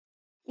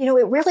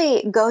it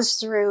really goes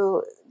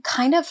through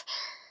kind of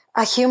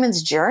a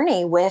human's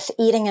journey with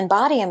eating and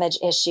body image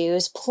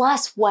issues,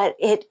 plus what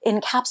it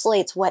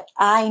encapsulates what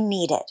I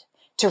needed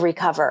to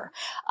recover.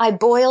 I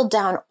boiled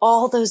down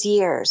all those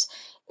years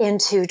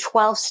into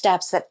 12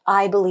 steps that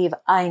I believe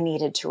I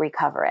needed to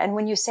recover. And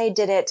when you say,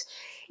 did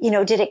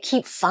it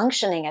keep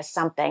functioning as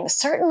something?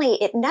 Certainly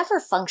it never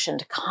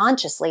functioned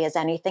consciously as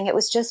anything. It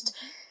was just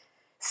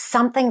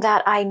something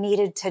that I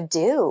needed to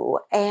do.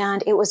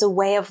 And it was a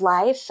way of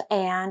life,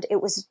 and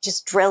it was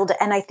just drilled.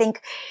 And I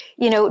think,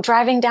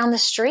 driving down the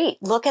street,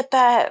 look at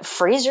the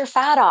freeze your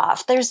fat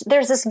off. There's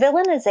this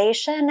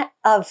villainization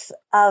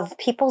of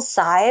people's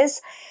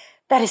size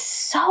that is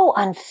so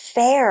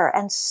unfair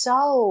and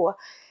so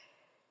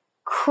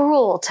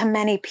cruel to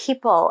many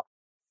people.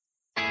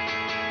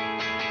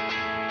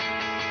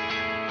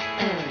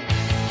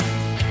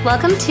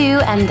 Welcome to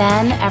And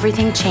Then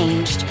Everything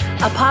Changed,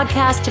 a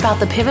podcast about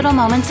the pivotal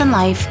moments in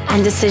life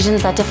and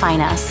decisions that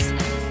define us.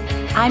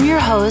 I'm your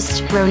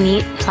host,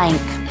 Ronit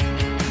Plank.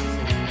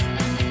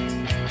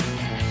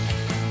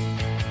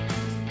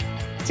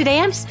 Today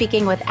I'm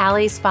speaking with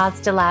Ali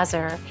Spatz de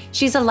Lazar.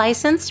 She's a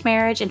licensed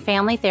marriage and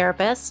family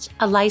therapist,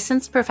 a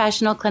licensed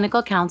professional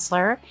clinical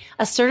counselor,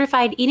 a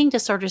certified eating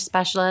disorder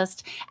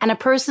specialist, and a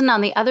person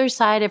on the other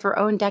side of her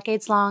own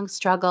decades-long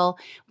struggle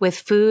with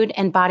food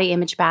and body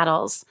image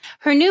battles.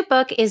 Her new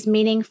book is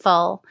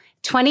Meaningful: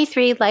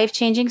 23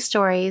 life-changing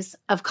stories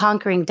of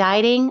conquering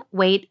dieting,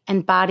 weight,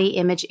 and body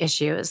image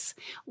issues.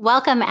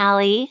 Welcome,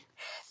 Ali.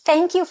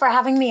 Thank you for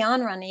having me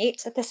on,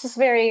 Ronit. This is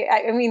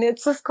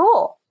it's just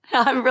cool.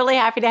 I'm really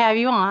happy to have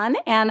you on,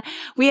 and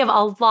we have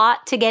a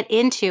lot to get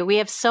into. We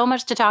have so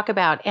much to talk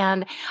about,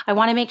 and I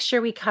want to make sure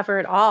we cover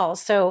it all.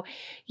 So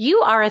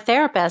you are a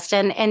therapist,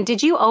 and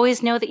did you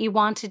always know that you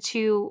wanted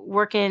to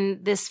work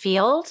in this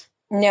field?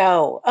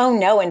 No. Oh,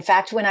 no. In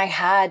fact, when I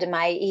had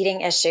my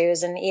eating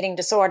issues and eating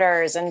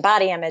disorders and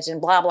body image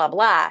and blah, blah,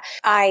 blah,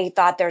 I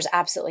thought there's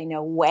absolutely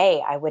no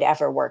way I would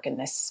ever work in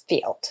this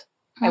field.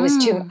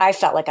 I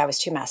felt like I was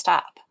too messed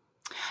up.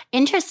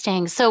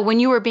 Interesting. So when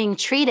you were being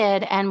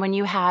treated and when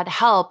you had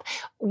help,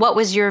 what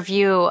was your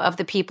view of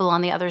the people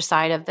on the other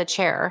side of the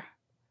chair?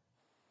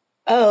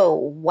 Oh,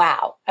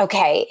 wow.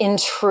 Okay. In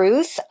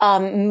truth,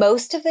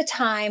 most of the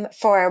time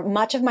for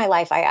much of my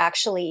life, I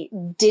actually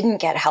didn't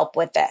get help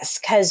with this,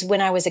 because when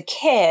I was a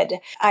kid,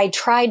 I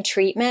tried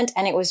treatment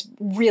and it was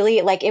really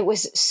it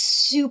was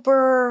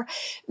super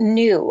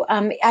new.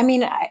 I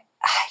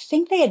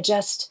think they had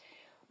just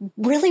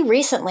really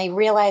recently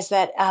realized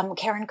that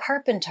Karen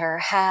Carpenter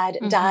had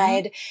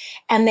died,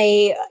 and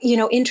they,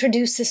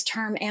 introduced this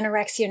term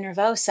anorexia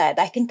nervosa.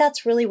 I think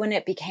that's really when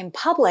it became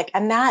public.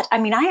 And I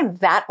am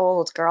that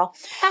old, girl.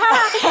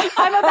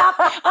 I'm about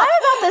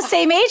the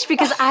same age,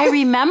 because I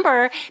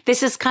remember,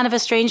 this is kind of a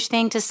strange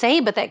thing to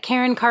say, but that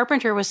Karen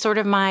Carpenter was sort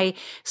of my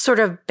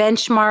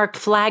benchmark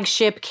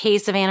flagship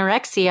case of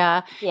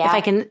anorexia, if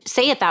I can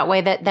say it that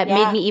way, that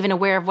made me even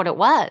aware of what it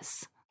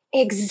was.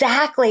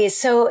 Exactly.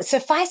 So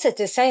suffice it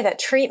to say that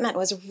treatment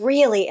was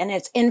really in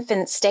its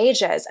infant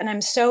stages, and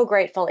I'm so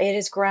grateful it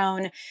has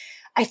grown.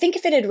 I think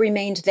if it had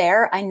remained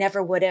there, I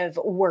never would have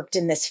worked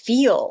in this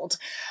field,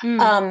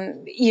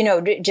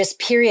 just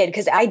period,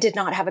 because I did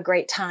not have a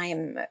great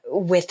time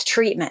with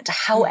treatment.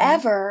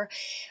 However,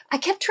 I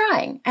kept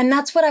trying. And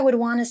that's what I would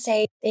want to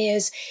say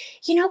is,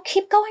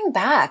 keep going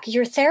back.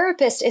 Your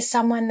therapist is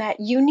someone that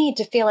you need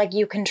to feel like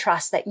you can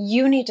trust, that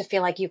you need to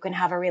feel like you can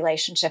have a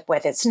relationship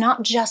with. It's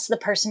not just the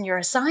person you're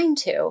assigned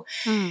to.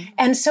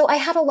 And so I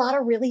had a lot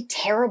of really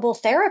terrible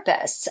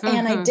therapists,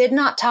 and I did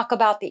not talk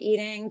about the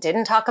eating,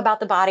 didn't talk about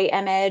the body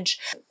image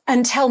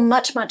until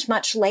much, much,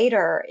 much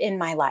later in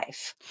my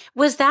life.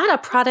 Was that a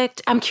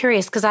product? I'm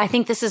curious, because I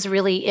think this is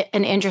really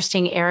an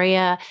interesting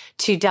area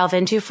to delve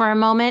into for a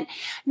moment.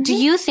 Do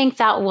you think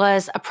that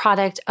was a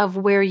product of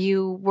where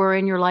you were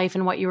in your life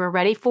and what you were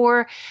ready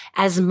for,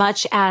 as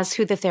much as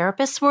who the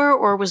therapists were,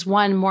 or was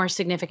one more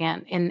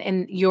significant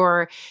in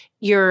your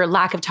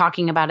lack of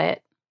talking about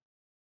it?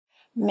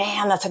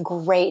 Man, that's a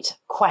great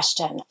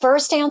question.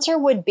 First answer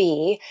would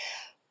be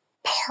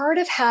part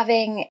of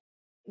having,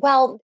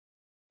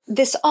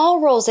 this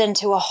all rolls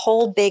into a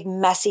whole big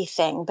messy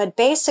thing, but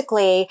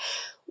basically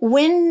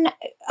when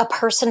a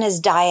person is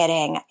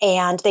dieting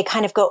and they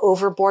kind of go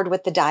overboard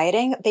with the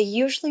dieting, they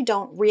usually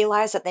don't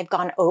realize that they've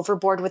gone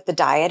overboard with the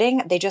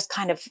dieting. They just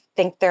kind of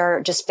think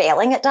they're just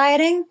failing at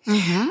dieting.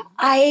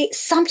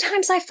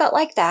 Sometimes I felt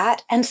like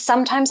that. And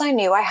sometimes I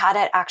knew I had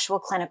an actual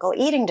clinical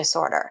eating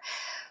disorder.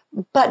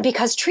 But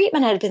because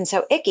treatment had been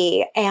so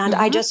icky, and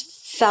I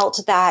just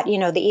felt that,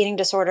 the eating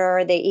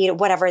disorder, the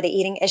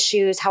eating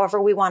issues,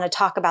 however we want to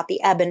talk about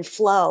the ebb and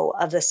flow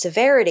of the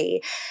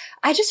severity,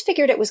 I just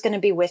figured it was going to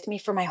be with me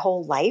for my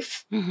whole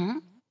life.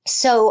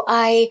 So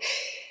I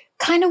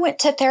kind of went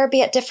to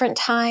therapy at different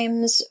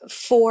times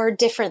for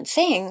different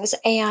things.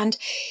 And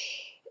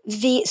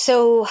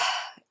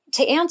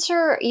to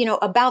answer,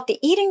 about the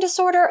eating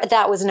disorder,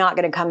 that was not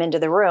going to come into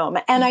the room.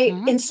 And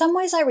in some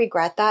ways I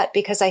regret that,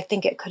 because I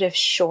think it could have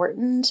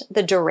shortened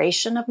the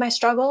duration of my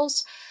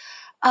struggles.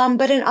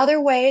 But in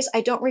other ways,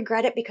 I don't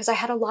regret it because I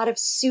had a lot of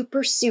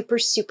super, super,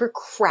 super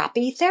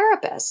crappy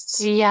therapists.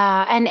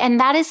 Yeah. And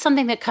that is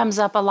something that comes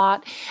up a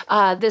lot.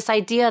 This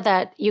idea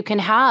that you can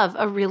have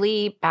a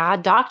really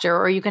bad doctor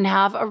or you can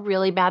have a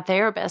really bad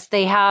therapist.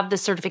 They have the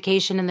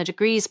certification and the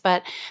degrees,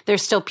 but they're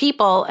still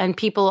people, and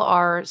people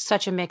are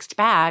such a mixed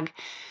bag.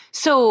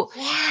 So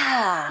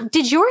yeah,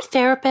 did your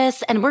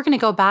therapist, and we're going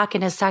to go back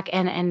in a sec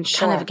and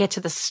Sure. kind of get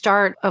to the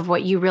start of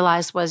what you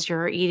realized was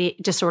your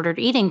disordered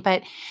eating,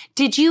 but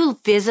did you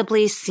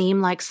visibly seem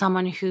like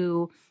someone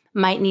who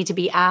might need to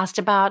be asked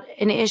about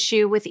an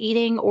issue with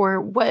eating,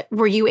 or what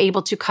were you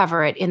able to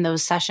cover it in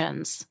those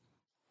sessions?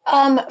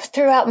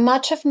 Throughout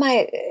much of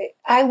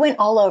I went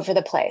all over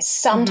the place.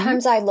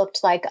 Sometimes I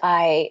looked like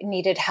I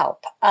needed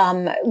help.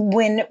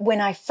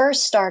 When I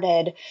first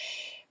started,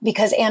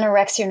 because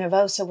anorexia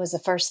nervosa was the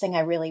first thing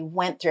I really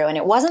went through. And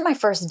it wasn't my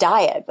first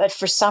diet, but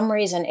for some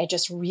reason, it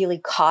just really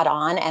caught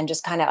on and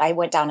just I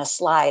went down a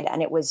slide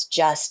and it was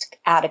just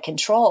out of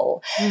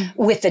control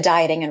with the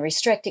dieting and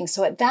restricting.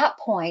 So at that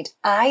point,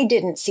 I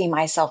didn't see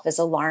myself as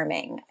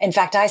alarming. In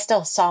fact, I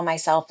still saw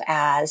myself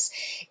as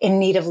in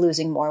need of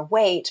losing more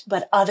weight,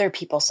 but other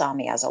people saw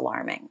me as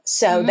alarming.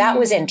 So that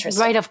was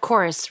interesting. Right, of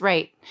course,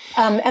 right.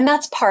 And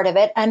that's part of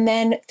it. And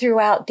then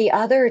throughout the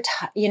other,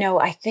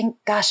 I think,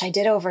 gosh, I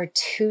did over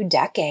 2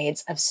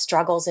 decades of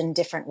struggles in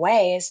different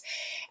ways.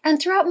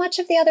 And throughout much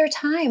of the other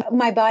time,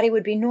 my body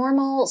would be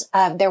normal.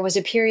 There was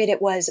a period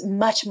it was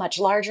much, much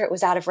larger. It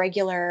was out of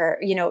regular,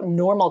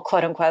 normal,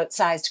 quote unquote,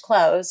 sized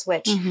clothes,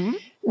 which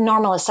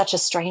normal is such a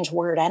strange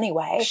word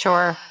anyway.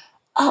 Sure.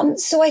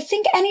 So I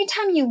think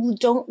anytime you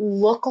don't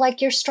look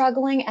like you're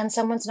struggling and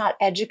someone's not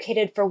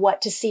educated for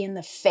what to see in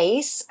the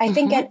face, I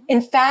think,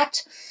 in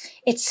fact,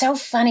 it's so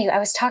funny. I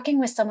was talking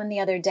with someone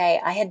the other day.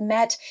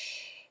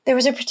 There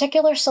was a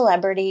particular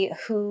celebrity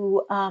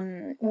who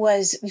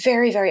was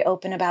very, very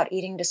open about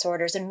eating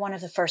disorders, and one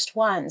of the first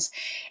ones.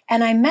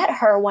 And I met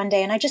her one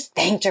day and I just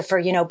thanked her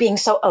for, being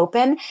so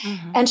open.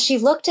 And she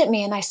looked at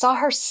me and I saw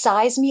her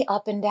size me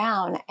up and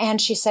down.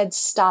 And she said,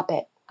 "Stop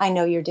it. I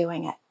know you're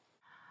doing it."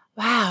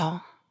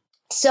 Wow.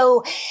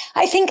 So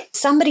I think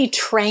somebody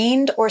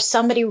trained or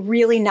somebody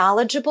really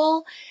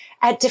knowledgeable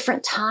at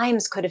different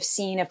times could have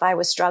seen if I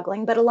was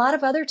struggling, but a lot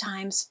of other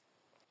times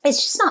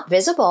it's just not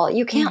visible.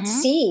 You can't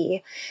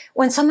see.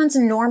 When someone's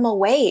normal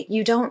weight,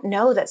 you don't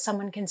know that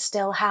someone can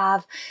still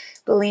have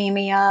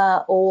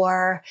bulimia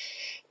or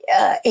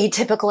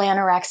atypical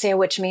anorexia,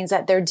 which means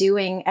that they're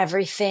doing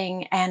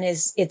everything and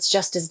it's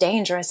just as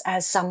dangerous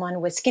as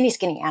someone with skinny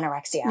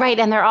anorexia. Right.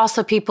 And there are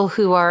also people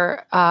who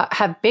are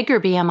have bigger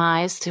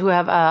BMIs, who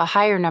have a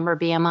higher number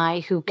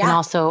BMI, who can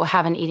also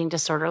have an eating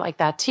disorder like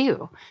that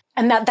too.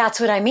 And that's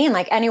what I mean,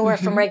 like anywhere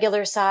from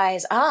regular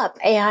size up.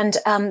 And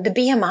the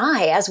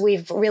BMI, as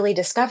we've really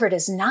discovered,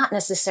 is not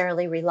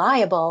necessarily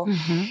reliable.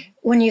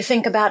 When you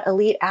think about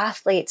elite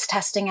athletes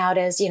testing out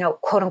as,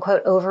 quote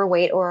unquote,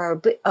 overweight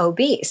or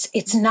obese,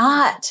 it's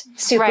not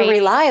super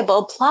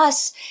reliable.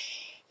 Plus,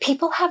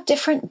 people have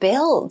different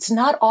builds.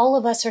 Not all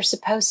of us are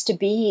supposed to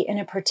be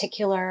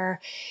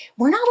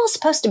we're not all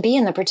supposed to be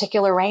in the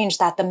particular range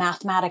that the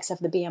mathematics of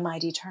the BMI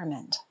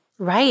determined.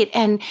 Right.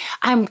 And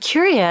I'm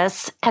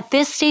curious, at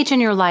this stage in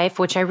your life,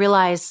 which I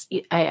realize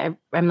I'm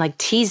like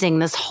teasing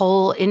this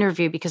whole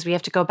interview because we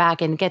have to go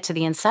back and get to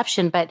the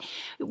inception, but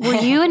were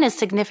you in a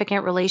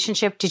significant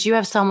relationship? Did you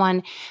have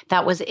someone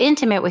that was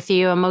intimate with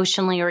you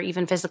emotionally or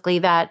even physically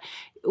that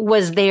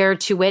was there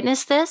to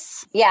witness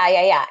this?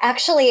 Yeah.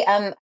 Actually,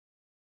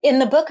 in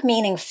the book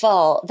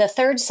Meaningful, the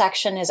third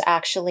section is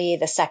actually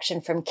the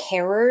section from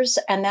carers,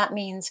 and that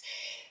means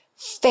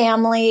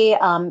family,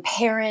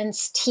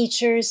 parents,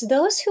 teachers,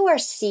 those who are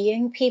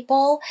seeing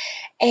people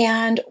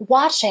and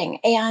watching.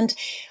 And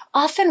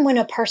often when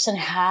a person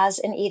has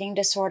an eating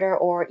disorder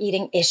or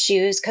eating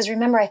issues, because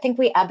remember, I think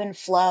we ebb and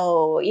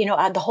flow,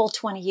 the whole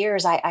 20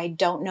 years, I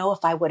don't know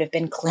if I would have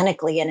been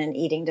clinically in an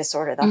eating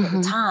disorder the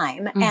whole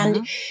time.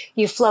 And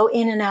you flow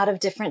in and out of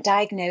different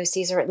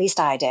diagnoses, or at least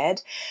I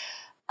did.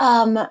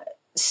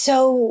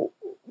 So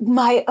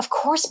of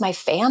course, my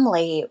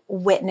family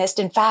witnessed.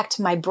 In fact,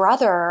 my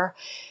brother,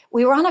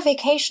 we were on a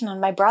vacation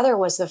and my brother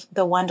was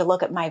the one to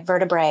look at my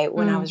vertebrae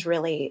when I was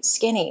really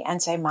skinny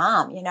and say,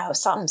 "Mom,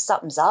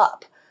 something's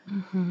up."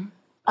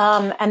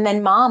 And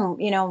then mom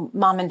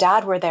and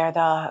dad were there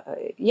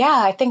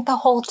I think the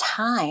whole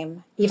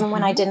time, even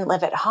when I didn't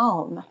live at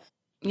home.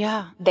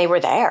 Yeah. They were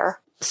there.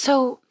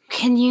 So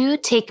can you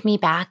take me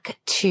back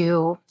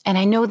to, and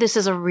I know this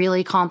is a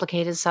really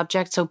complicated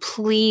subject, so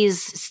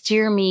please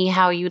steer me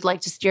how you'd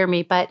like to steer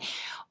me, but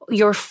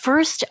your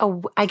first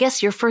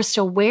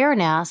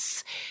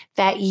awareness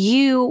that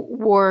you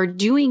were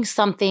doing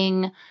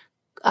something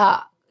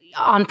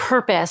on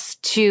purpose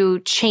to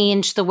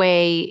change the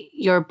way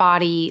your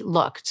body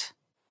looked.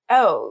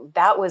 Oh,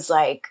 that was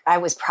I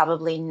was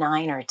probably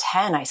 9 or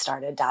 10, I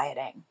started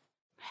dieting.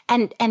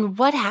 And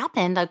what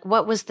happened? Like,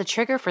 what was the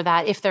trigger for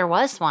that, if there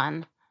was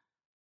one?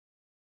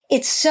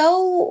 It's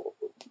so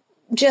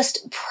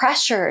just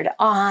pressured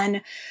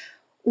on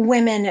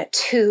women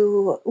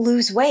to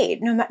lose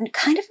weight, no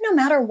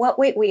matter what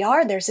weight we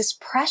are. There's this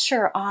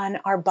pressure on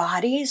our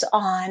bodies,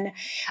 on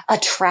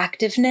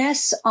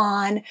attractiveness,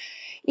 on,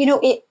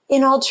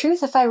 in all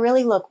truth, if I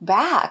really look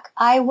back,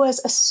 I was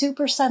a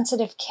super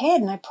sensitive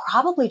kid and I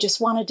probably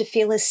just wanted to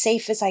feel as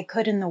safe as I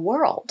could in the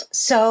world.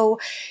 So,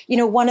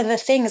 one of the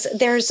things,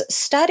 there's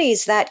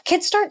studies that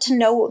kids start to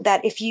know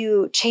that if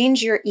you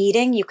change your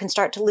eating, you can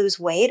start to lose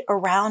weight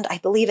around, I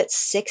believe it's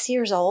 6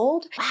 years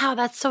old. Wow,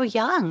 that's so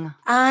young.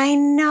 I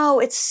know,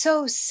 it's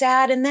so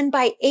sad. And then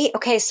by 8,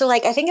 okay, so I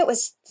think it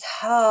was,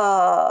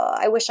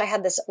 I wish I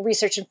had this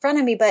research in front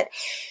of me, but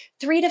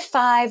 3 to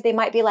 5, they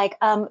might be like,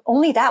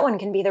 only that one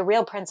can be the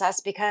real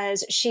princess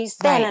because she's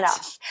thin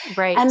enough.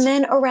 Right. And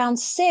then around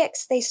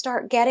 6, they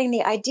start getting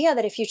the idea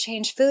that if you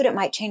change food, it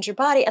might change your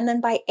body. And then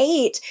by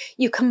 8,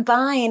 you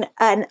combine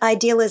an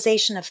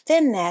idealization of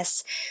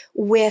thinness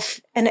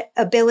with an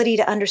ability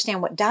to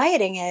understand what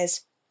dieting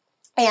is.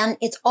 And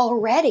it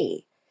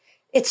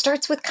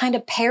starts with kind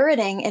of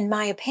parroting, in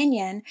my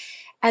opinion.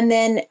 And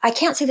then I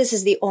can't say this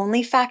is the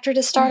only factor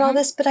to start all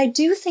this, but I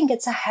do think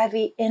it's a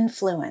heavy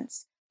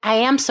influence. I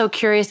am so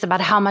curious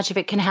about how much of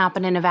it can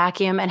happen in a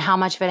vacuum and how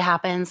much of it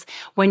happens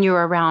when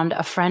you're around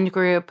a friend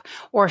group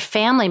or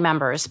family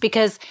members,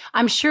 because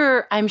I'm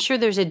sure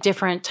there's a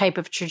different type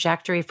of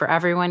trajectory for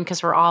everyone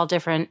because we're all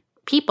different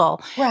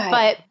people. Right.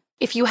 But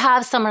if you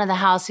have someone in the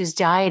house who's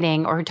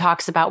dieting or who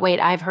talks about weight,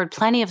 I've heard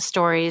plenty of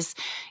stories,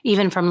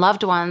 even from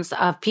loved ones,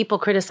 of people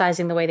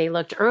criticizing the way they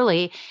looked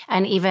early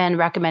and even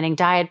recommending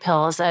diet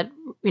pills at,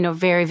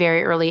 very,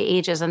 very early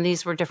ages. And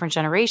these were different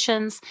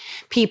generations.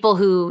 People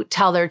who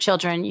tell their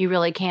children, you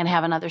really can't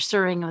have another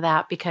serving of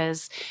that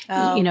because,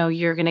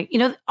 you're going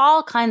to,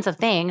 all kinds of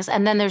things.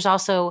 And then there's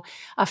also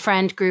a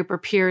friend group or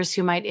peers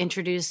who might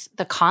introduce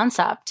the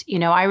concept.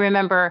 I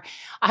remember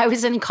I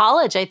was in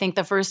college, I think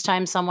the first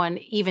time someone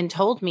even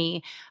told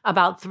me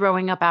about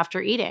throwing up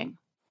after eating.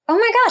 Oh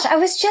my gosh, I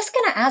was just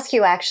going to ask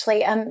you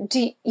actually,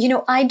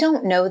 I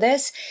don't know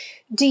this.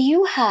 Do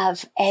you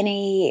have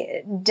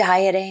any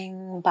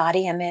dieting,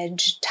 body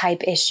image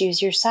type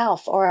issues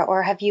yourself,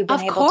 or have you been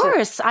able to? Of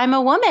course, I'm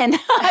a woman.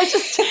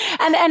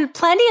 and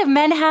plenty of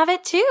men have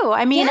it too.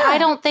 I mean, I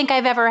don't think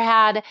I've ever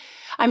had,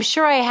 I'm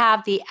sure I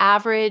have the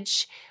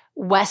average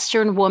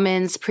Western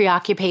woman's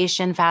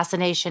preoccupation,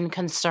 fascination,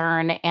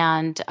 concern,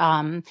 and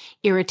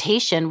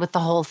irritation with the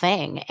whole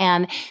thing.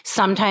 And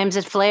sometimes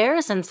it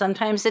flares and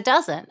sometimes it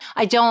doesn't.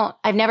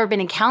 I've never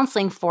been in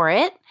counseling for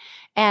it.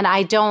 And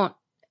I don't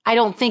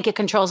think it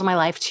controls my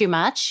life too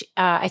much.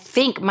 I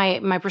think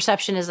my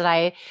perception is that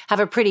I have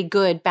a pretty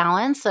good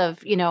balance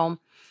of,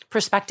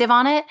 perspective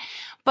on it.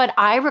 But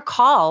I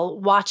recall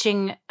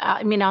watching,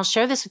 I'll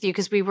share this with you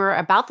because we were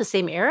about the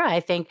same era, I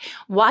think,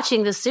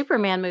 watching the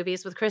Superman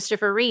movies with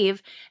Christopher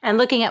Reeve and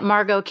looking at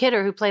Margot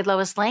Kidder, who played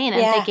Lois Lane,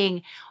 and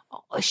thinking,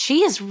 oh,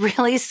 she is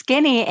really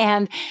skinny.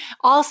 And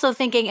also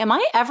thinking, am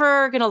I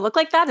ever going to look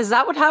like that? Is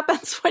that what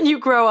happens when you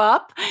grow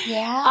up?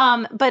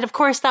 Yeah. But of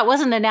course, that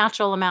wasn't a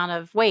natural amount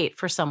of weight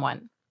for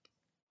someone.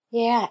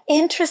 Yeah,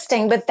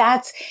 interesting. But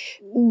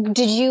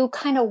did you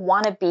kind of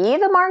want to be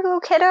the Margot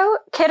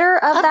Kidder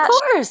of that?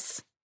 Of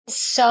course.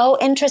 So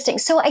interesting.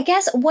 So I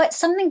guess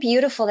something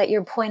beautiful that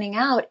you're pointing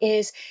out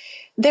is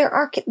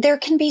there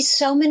can be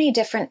so many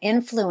different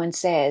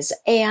influences.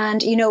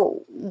 And,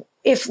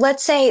 if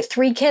let's say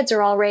 3 kids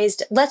are all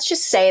raised, let's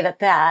just say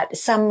that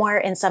somewhere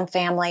in some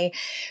family,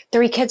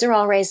 3 kids are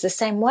all raised the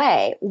same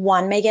way.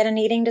 One may get an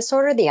eating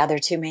disorder, the other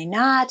 2 may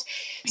not.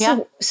 Yeah.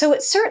 So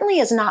it certainly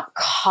is not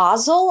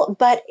causal,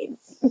 but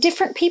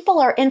different people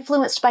are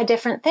influenced by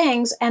different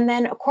things. And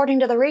then according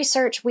to the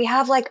research, we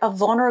have like a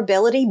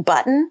vulnerability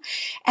button.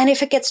 And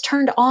if it gets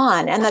turned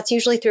on, and that's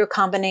usually through a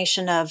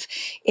combination of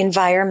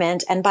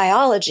environment and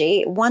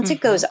biology, once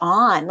it goes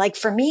on, like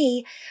for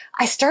me,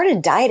 I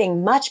started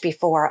dieting much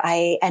before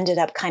I ended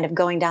up kind of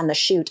going down the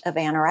chute of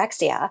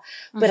anorexia.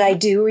 But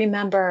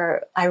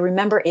I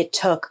remember it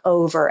took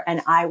over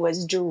and I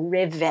was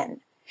driven.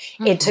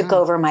 It took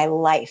over my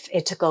life.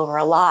 It took over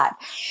a lot.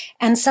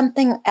 And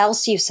something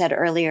else you said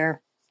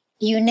earlier,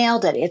 you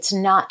nailed it. It's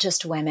not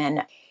just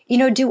women.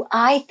 Do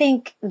I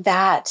think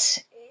that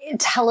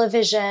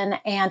television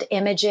and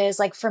images,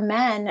 like for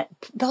men,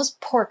 those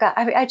poor guys,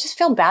 I just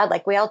feel bad.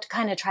 Like we all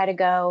kind of try to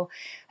go,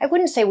 I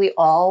wouldn't say we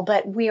all,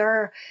 but we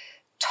are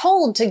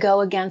told to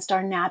go against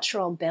our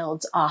natural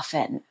builds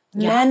often.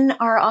 Yeah. Men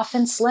are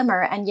often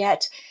slimmer, and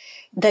yet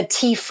the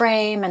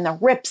T-frame and the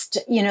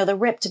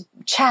ripped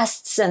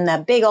chests and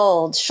the big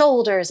old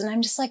shoulders. And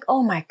I'm just like,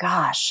 oh my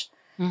gosh.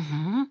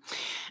 Mm-hmm.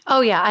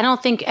 Oh yeah. I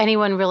don't think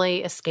anyone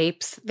really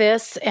escapes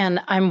this. And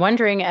I'm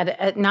wondering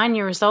at 9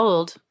 years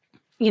old,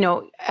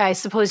 I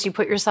suppose you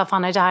put yourself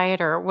on a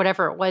diet or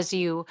whatever it was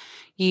you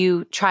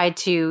tried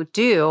to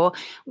do.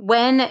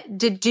 When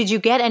did you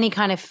get any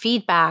kind of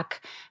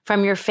feedback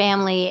from your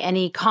family,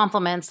 any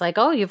compliments like,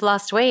 oh, you've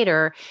lost weight,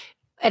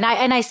 and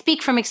I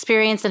speak from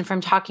experience and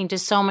from talking to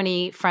so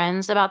many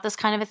friends about this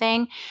kind of a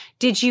thing.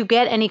 Did you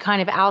get any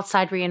kind of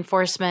outside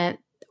reinforcement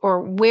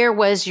or where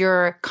was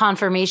your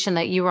confirmation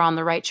that you were on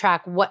the right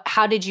track?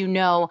 How did you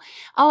know,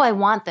 oh, I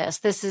want this.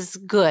 This is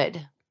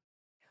good.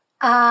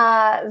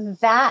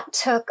 That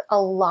took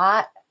a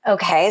lot.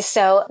 Okay.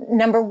 So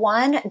number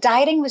one,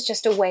 dieting was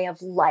just a way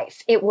of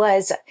life. It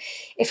was,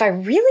 if I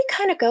really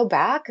kind of go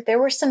back, there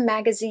were some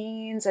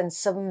magazines and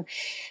some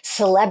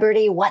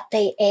celebrity, what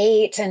they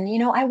ate. And,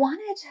 I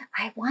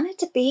wanted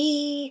to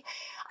be,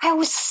 I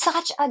was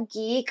such a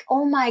geek.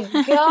 Oh my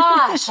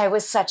gosh, I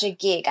was such a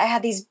geek. I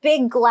had these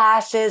big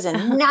glasses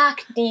and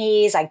knock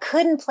knees. I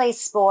couldn't play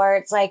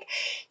sports, like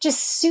just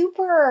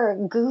super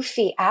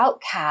goofy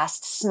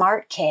outcast,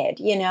 smart kid,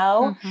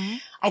 Mm-hmm.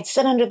 I'd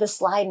sit under the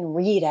slide and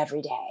read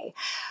every day.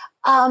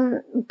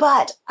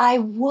 But I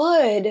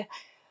would,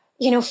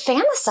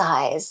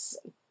 fantasize.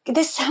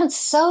 This sounds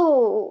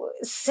so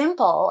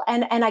simple,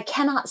 and I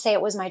cannot say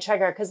it was my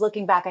trigger, because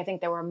looking back, I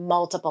think there were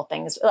multiple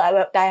things.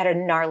 I had a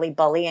gnarly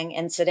bullying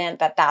incident,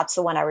 that's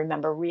the one I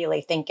remember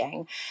really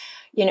thinking,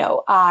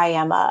 I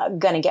am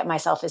going to get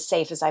myself as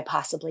safe as I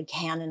possibly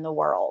can in the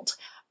world.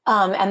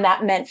 And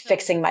that meant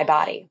fixing my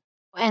body.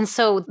 And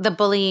so the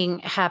bullying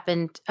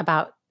happened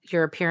about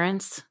your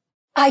appearance?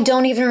 I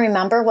don't even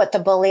remember what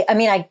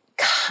I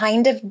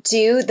kind of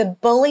do. The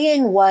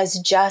bullying was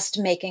just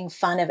making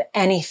fun of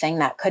anything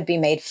that could be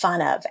made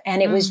fun of.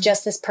 And it was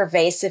just this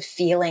pervasive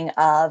feeling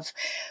of,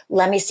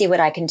 let me see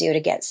what I can do to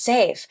get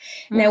safe.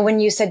 Now,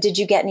 when you said, did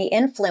you get any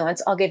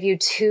influence? I'll give you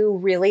two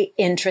really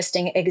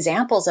interesting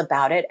examples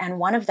about it. And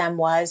one of them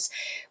was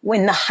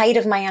when the height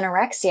of my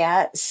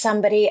anorexia,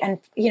 somebody, and,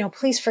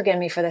 please forgive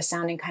me for this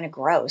sounding kind of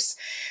gross,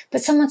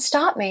 but someone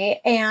stopped me,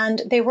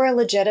 and they were a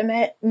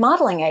legitimate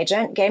modeling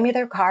agent, gave me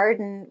their card,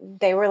 and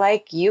they were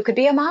like, you could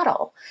be a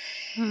model.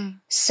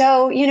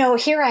 So,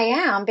 here I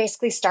am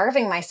basically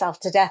starving myself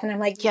to death. And I'm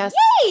like, yes.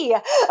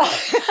 Yay!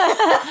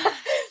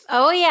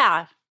 Oh,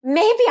 yeah.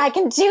 Maybe I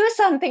can do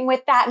something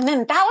with that. And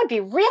then that would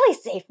be really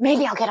safe.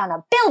 Maybe I'll get on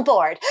a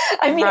billboard.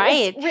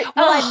 Right. Well,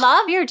 I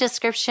love your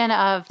description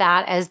of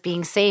that as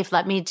being safe.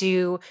 Let me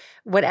do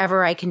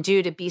whatever I can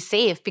do to be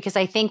safe, because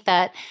I think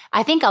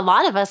a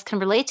lot of us can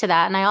relate to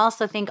that. And I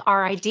also think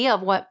our idea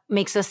of what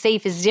makes us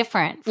safe is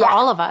different for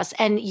all of us.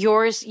 And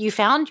yours, you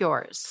found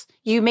yours.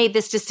 You made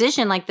this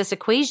decision, like this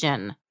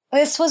equation.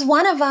 This was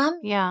one of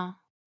them. Yeah.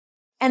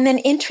 And then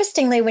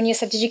interestingly, when you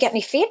said, did you get any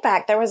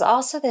feedback? There was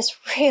also this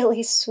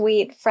really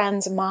sweet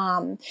friend's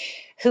mom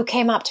who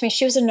came up to me.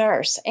 She was a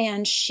nurse,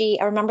 and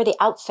I remember the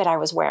outfit I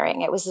was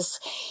wearing. It was this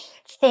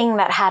thing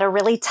that had a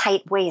really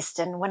tight waist.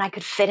 And when I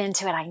could fit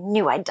into it, I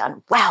knew I'd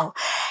done well.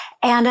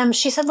 And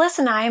she said,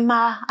 listen,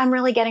 I'm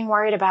really getting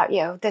worried about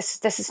you.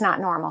 This is not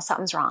normal.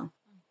 Something's wrong.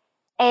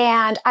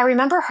 And I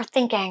remember her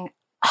thinking,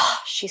 oh,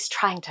 she's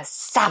trying to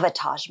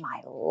sabotage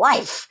my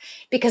life,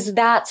 because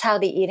that's how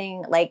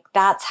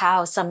that's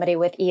how somebody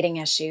with eating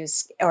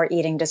issues or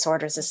eating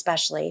disorders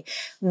especially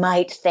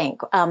might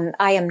think.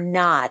 I am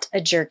not a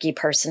jerky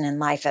person in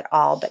life at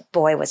all, but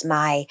boy, was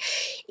my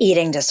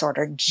eating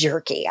disorder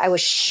jerky. I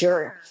was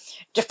sure,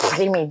 just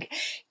putting me,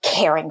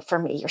 caring for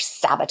me, you're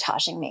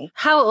sabotaging me.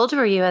 How old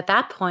were you at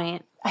that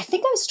point? I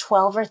think I was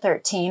 12 or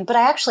 13, but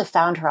I actually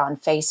found her on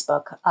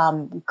Facebook,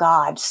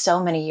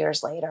 so many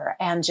years later,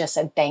 and just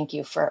said, thank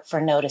you for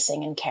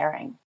noticing and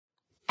caring.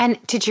 And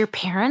did your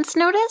parents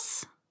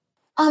notice?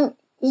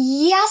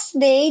 Yes,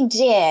 they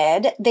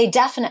did. They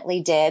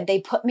definitely did. They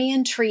put me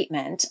in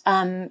treatment.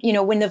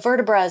 When the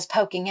vertebra is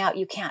poking out,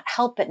 you can't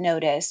help but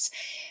notice.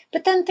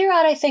 But then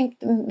throughout, I think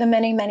the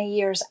many, many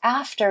years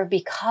after,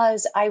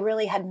 because I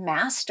really had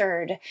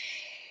mastered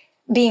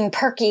being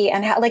perky,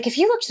 and if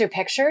you looked through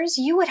pictures,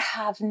 you would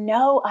have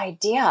no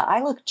idea.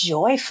 I look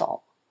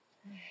joyful.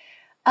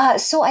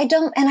 So I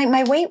don't, and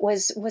my weight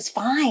was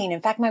fine.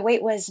 In fact, my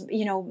weight was,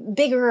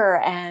 bigger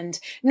and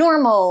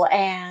normal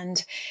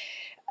and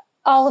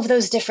all of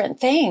those different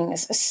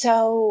things.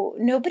 So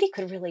nobody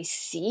could really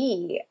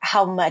see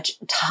how much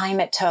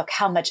time it took,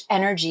 how much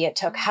energy it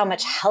took, how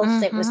much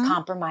health it was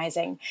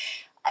compromising.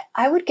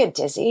 I would get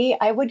dizzy.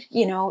 I would,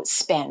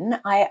 spin.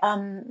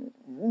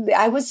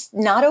 I was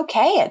not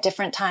okay at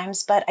different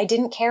times, but I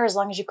didn't care as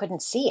long as you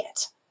couldn't see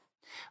it.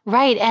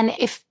 Right. And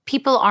if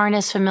people aren't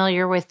as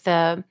familiar with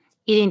the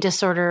eating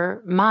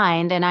disorder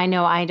mind, and I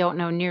know I don't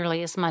know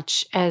nearly as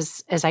much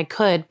as I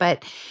could,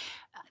 but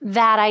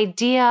that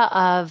idea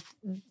of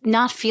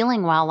not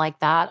feeling well like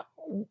that,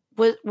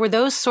 were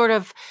those sort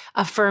of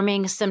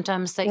affirming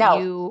symptoms that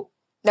you...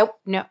 Nope.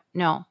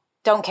 No.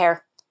 Don't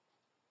care.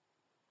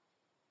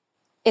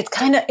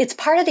 It's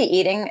part of the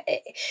eating.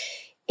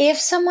 If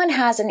someone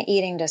has an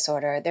eating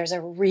disorder, there's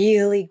a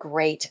really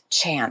great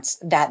chance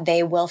that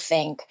they will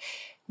think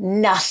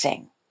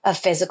nothing of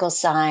physical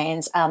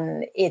signs.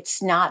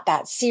 It's not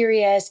that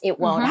serious. It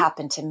won't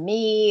happen to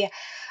me.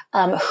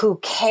 Who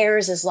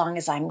cares as long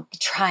as I'm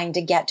trying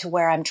to get to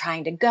where I'm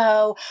trying to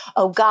go?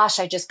 Oh gosh,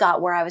 I just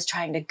got where I was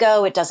trying to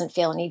go. It doesn't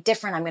feel any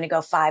different. I'm going to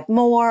go 5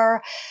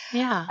 more.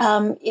 Yeah.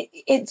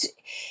 It's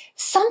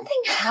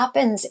something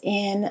happens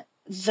in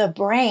the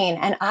brain.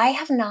 And I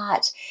have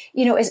not,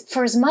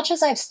 for as much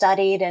as I've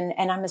studied and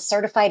I'm a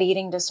certified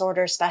eating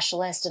disorder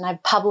specialist and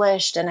I've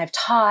published and I've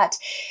taught,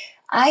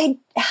 I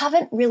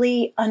haven't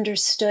really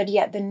understood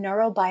yet the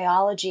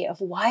neurobiology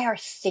of why our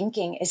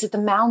thinking, is it the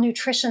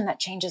malnutrition that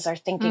changes our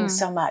thinking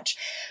so much?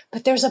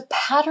 But there's a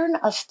pattern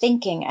of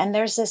thinking, and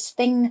there's this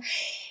thing,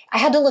 I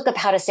had to look up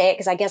how to say it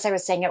because I guess I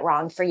was saying it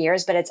wrong for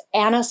years, but it's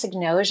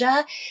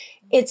anosognosia.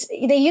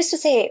 They used to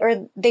say,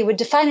 or they would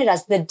define it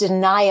as the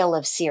denial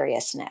of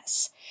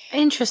seriousness.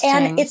 Interesting.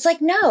 And it's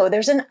like, no,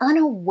 there's an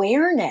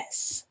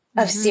unawareness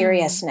of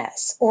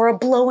seriousness or a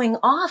blowing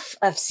off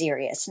of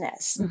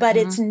seriousness, but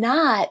it's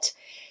not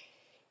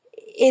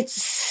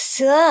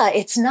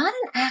an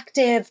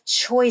active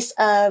choice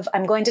of,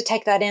 I'm going to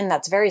take that in,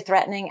 that's very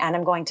threatening, and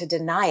I'm going to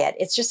deny it.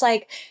 It's just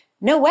like,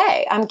 no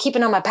way, I'm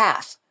keeping on my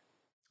path.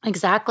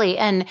 Exactly.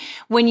 And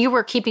when you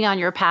were keeping on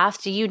your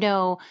path, do you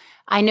know,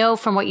 I know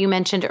from what you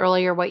mentioned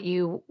earlier, what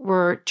you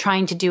were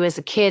trying to do as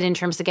a kid in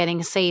terms of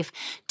getting safe.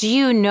 Do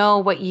you know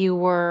what you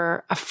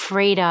were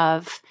afraid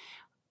of?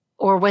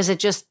 Or was it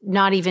just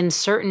not even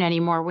certain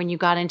anymore when you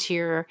got into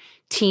your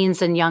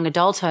teens and young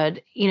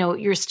adulthood? You know,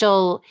 you're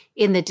still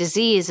in the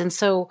disease. And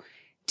so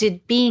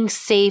did being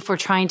safe or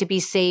trying to be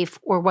safe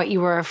or what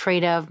you were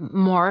afraid of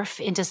morph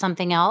into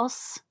something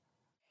else?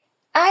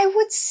 I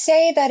would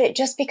say that it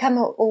just became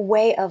a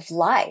way of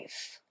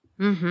life.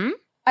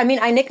 I mean,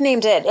 I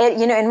nicknamed it,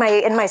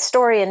 in my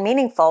story in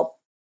Meaningful,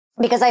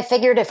 because I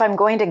figured if I'm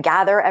going to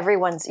gather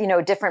everyone's,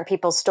 different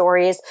people's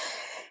stories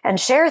and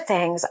share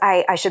things,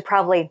 I should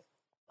probably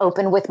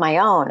open with my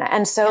own.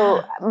 And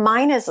so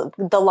mine is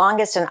the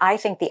longest and I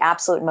think the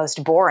absolute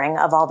most boring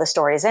of all the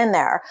stories in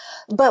there.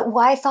 But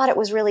why I thought it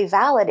was really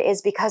valid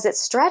is because it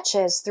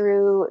stretches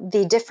through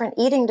the different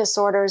eating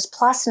disorders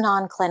plus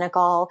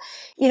non-clinical.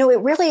 It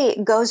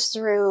really goes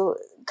through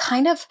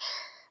kind of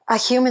a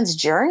human's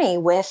journey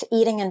with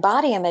eating and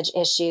body image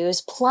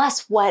issues,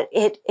 plus what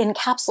it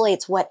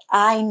encapsulates what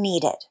I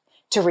needed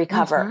to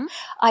recover.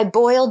 I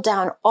boiled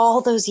down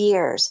all those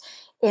years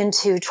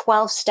into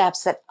 12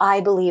 steps that I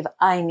believe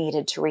I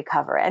needed to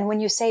recover. And when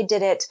you say,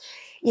 did it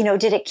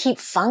keep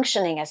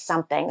functioning as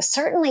something?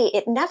 Certainly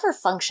it never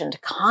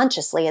functioned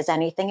consciously as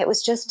anything. It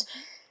was just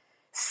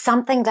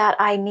something that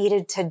I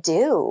needed to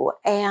do.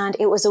 And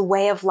it was a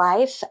way of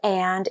life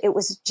and it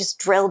was just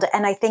drilled.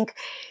 And I think,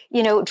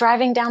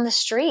 driving down the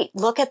street,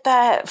 look at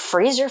the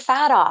freeze your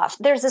fat off.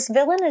 There's this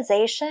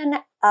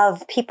villainization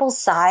of people's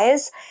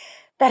size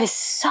that is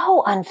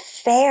so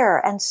unfair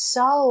and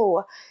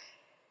so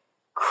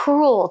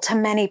cruel to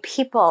many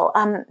people.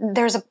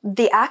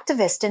 The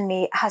activist in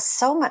me has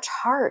so much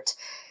heart.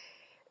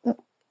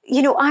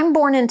 I'm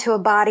born into a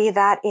body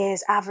that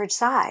is average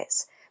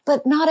size,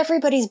 but not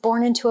everybody's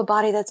born into a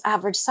body that's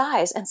average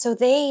size. And so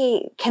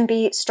they can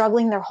be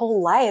struggling their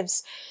whole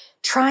lives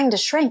trying to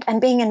shrink and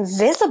being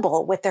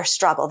invisible with their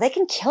struggle. They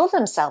can kill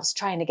themselves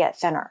trying to get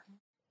thinner.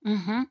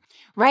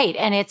 Right.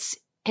 And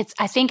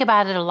I think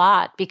about it a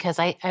lot because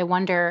I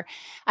wonder,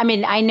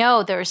 I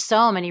know there are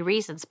so many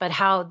reasons, but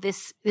how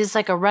this is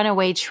like a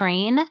runaway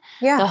train,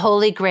 the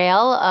holy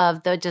grail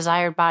of the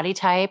desired body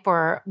type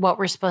or what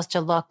we're supposed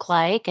to look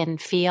like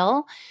and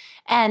feel.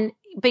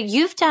 But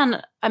you've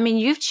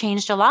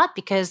changed a lot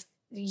because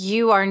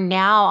you are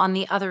now on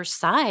the other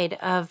side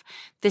of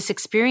this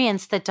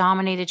experience that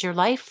dominated your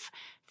life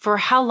for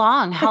how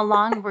long? How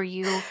long were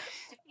you?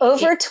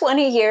 Over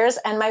 20 years,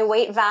 and my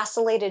weight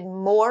vacillated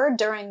more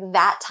during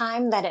that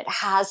time than it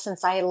has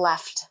since I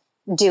left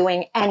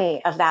doing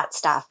any of that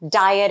stuff.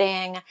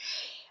 Dieting,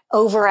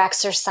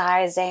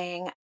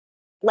 over-exercising.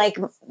 Like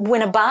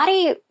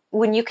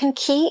when you can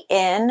key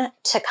in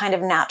to kind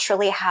of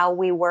naturally how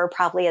we were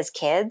probably as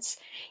kids,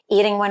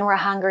 eating when we're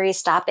hungry,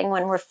 stopping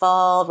when we're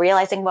full,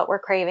 realizing what our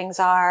cravings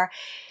are,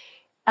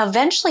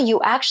 eventually you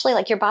actually,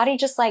 your body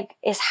just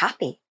is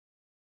happy.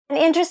 And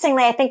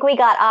interestingly, I think we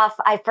got off,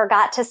 I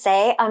forgot to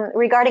say,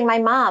 regarding my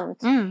mom.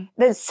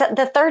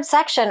 The third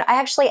section, I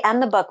actually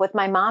end the book with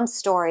my mom's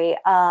story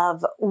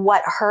of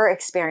what her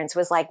experience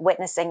was like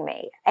witnessing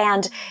me.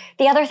 And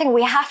the other thing,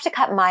 we have to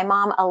cut my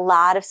mom a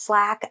lot of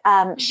slack.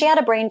 She had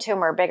a brain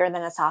tumor bigger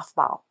than a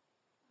softball.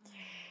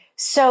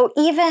 So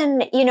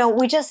even,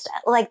 we just,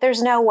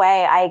 there's no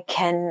way I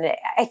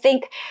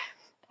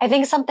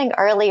think something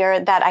earlier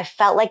that I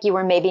felt like you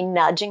were maybe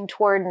nudging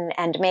toward,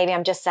 and maybe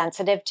I'm just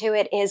sensitive to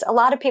it, is a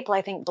lot of people,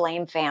 I think,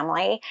 blame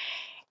family.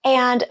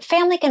 And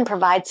family can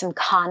provide some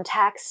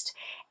context,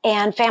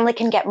 and family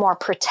can get more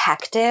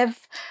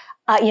protective.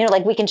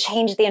 We can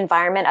change the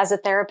environment. As a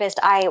therapist,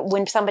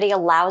 when somebody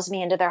allows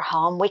me into their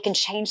home, we can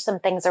change some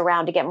things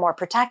around to get more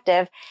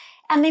protective.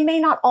 And they may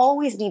not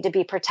always need to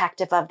be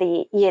protective of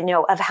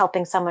of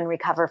helping someone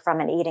recover from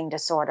an eating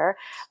disorder.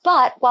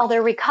 But while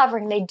they're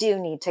recovering, they do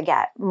need to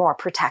get more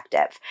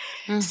protective.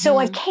 So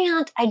I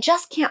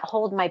just can't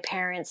hold my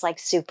parents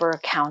super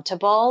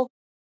accountable.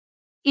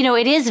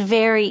 It is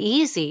very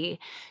easy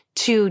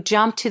to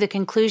jump to the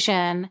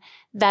conclusion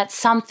that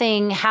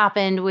something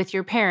happened with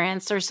your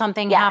parents or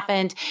something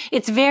happened.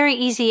 It's very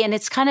easy. And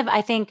it's kind of,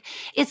 I think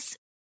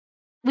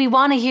we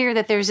want to hear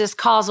that there's this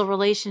causal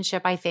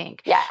relationship, I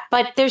think. Yeah.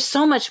 But there's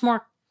so much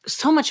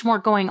more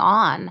going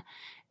on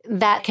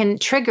that can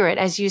trigger it,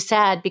 as you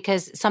said,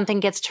 because something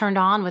gets turned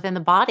on within the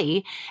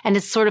body. And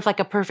it's sort of like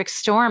a perfect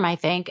storm, I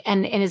think,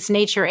 and in its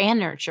nature and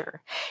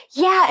nurture.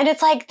 Yeah. And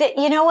it's like,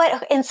 you know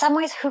what? In some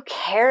ways, who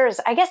cares?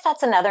 I guess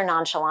that's another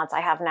nonchalance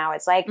I have now.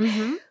 It's like,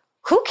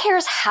 who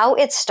cares how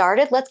it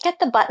started? Let's get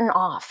the button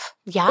off.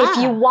 Yeah. If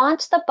you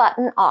want the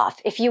button off,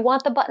 if you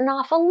want the button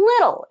off a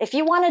little, if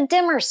you want a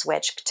dimmer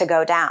switch to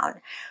go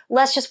down,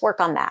 let's just work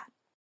on that.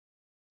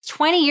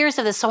 20 years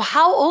of this. So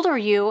how old are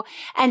you?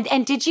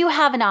 And did you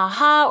have an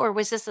aha, or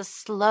was this a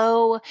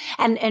slow,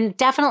 and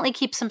definitely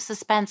keep some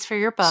suspense for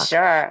your book.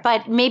 Sure.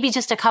 But maybe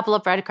just a couple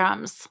of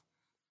breadcrumbs.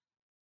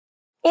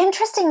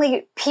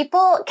 Interestingly,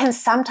 people can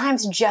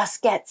sometimes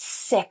just get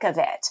sick of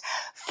it.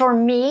 For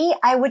me,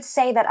 I would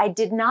say that I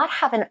did not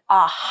have an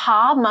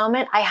aha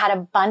moment. I had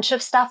a bunch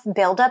of stuff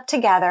build up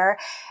together.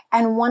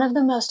 And one of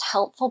the most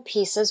helpful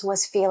pieces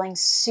was feeling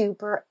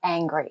super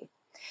angry.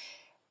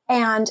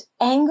 And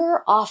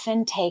anger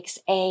often takes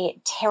a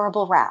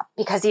terrible rap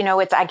because,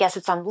 I guess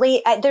it's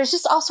there's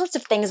just all sorts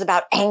of things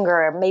about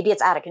anger. Maybe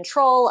it's out of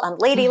control,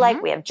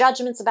 unladylike. We have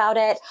judgments about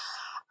it.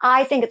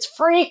 I think it's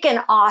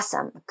freaking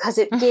awesome because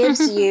it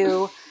gives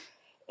you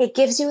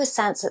a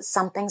sense that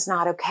something's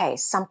not okay.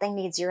 Something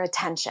needs your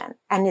attention.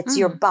 And it's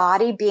your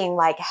body being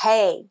like,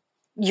 hey,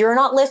 you're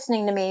not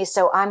listening to me.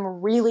 So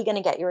I'm really going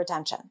to get your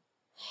attention.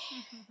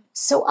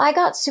 So I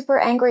got super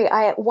angry.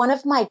 One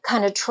of my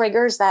kind of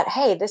triggers that,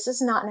 hey, this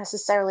is not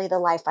necessarily the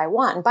life I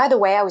want. And by the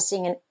way, I was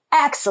seeing an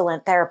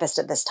excellent therapist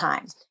at this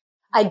time.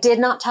 I did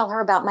not tell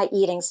her about my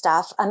eating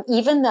stuff,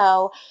 even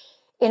though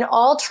in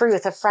all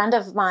truth, a friend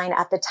of mine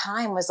at the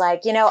time was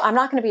like, I'm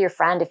not going to be your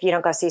friend if you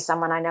don't go see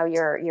someone. I know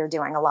you're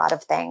doing a lot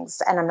of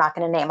things, and I'm not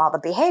going to name all the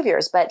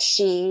behaviors, but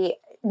she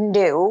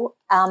knew.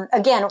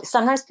 Again,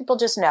 sometimes people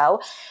just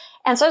know.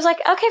 And so I was like,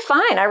 okay,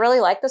 fine. I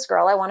really like this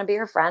girl. I want to be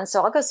her friend.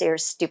 So I'll go see her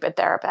stupid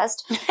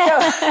therapist.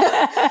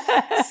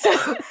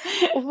 So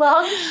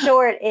long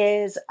short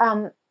is,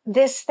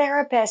 this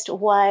therapist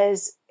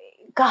was,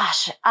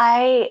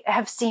 I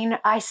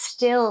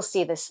still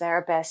see this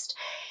therapist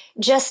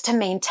just to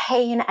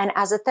maintain. And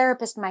as a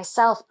therapist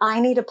myself,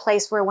 I need a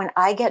place where when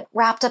I get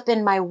wrapped up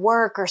in my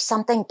work or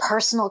something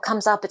personal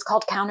comes up, it's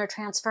called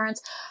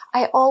countertransference.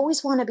 I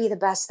always want to be the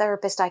best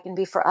therapist I can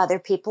be for other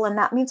people. And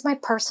that means my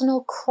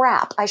personal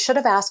crap. I should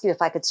have asked you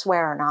if I could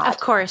swear or not. Of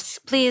course.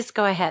 Please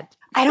go ahead.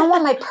 I don't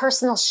want my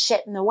personal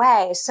shit in the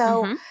way.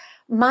 So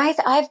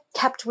I've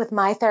kept with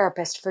my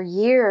therapist for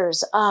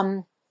years.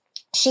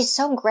 She's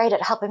so great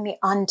at helping me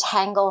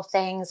untangle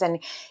things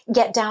and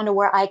get down to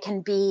where I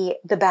can be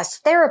the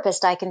best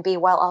therapist I can be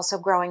while also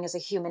growing as a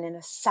human in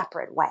a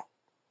separate way.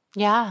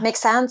 Yeah. Make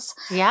sense?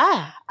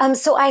 Yeah.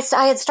 So I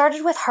had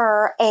started with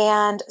her,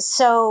 and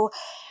so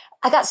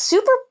I got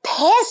super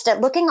pissed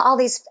at looking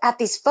at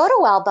these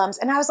photo albums,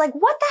 and I was like,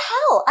 what the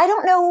hell? I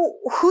don't know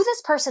who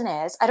this person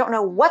is. I don't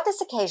know what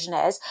this occasion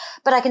is,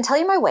 but I can tell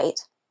you my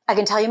weight. I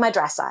can tell you my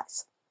dress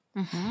size.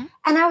 And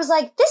I was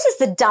like, this is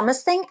the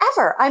dumbest thing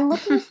ever. I'm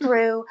looking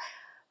through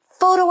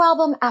photo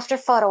album after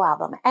photo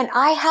album, and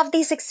I have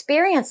these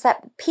experiences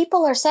that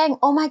people are saying,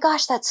 oh my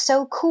gosh, that's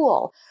so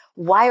cool.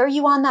 Why are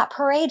you on that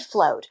parade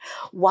float?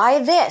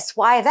 Why this?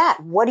 Why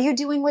that? What are you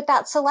doing with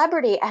that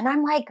celebrity? And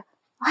I'm like,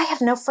 I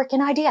have no freaking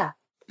idea.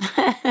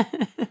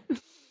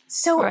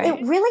 So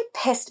It really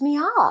pissed me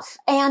off.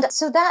 And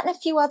so that and a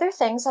few other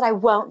things that I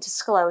won't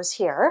disclose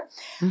here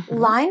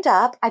lined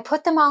up. I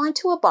put them all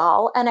into a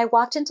ball, and I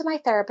walked into my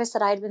therapist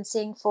that I had been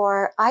seeing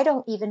for, I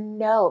don't even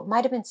know, it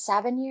might have been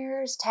 7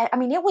 years, 10. I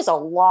mean, it was a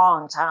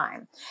long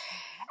time.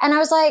 And I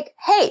was like,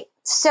 hey,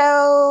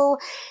 so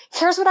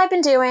here's what I've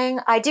been doing.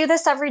 I do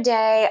this every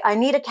day. I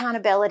need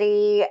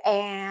accountability.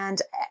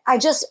 And I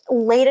just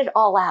laid it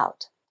all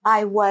out.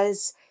 I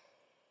was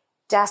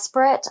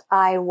desperate.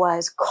 I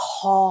was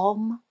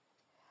calm.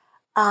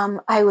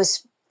 I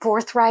was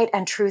forthright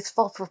and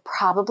truthful for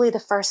probably the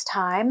first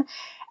time.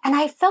 And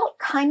I felt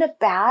kind of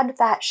bad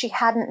that she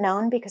hadn't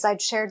known because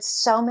I'd shared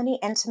so many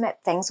intimate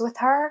things with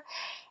her.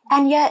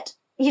 And yet,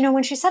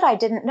 when she said I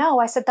didn't know,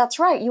 I said, that's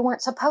right. You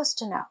weren't supposed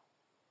to know.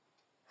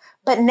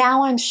 But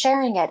now I'm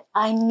sharing it.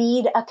 I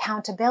need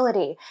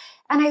accountability.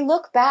 And I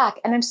look back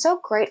and I'm so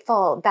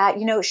grateful that,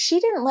 she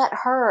didn't let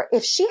her,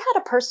 if she had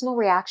a personal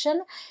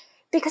reaction,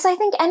 because I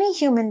think any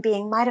human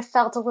being might have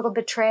felt a little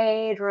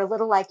betrayed or a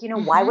little like,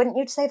 why wouldn't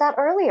you say that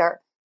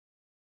earlier?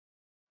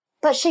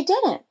 But she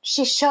didn't.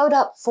 She showed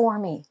up for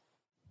me.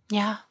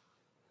 Yeah.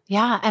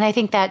 Yeah. And I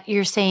think that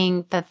you're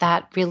saying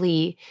that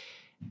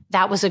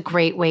was a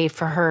great way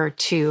for her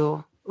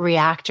to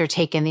react or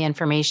take in the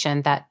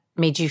information that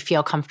made you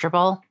feel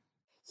comfortable.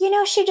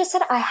 She just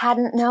said, I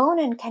hadn't known,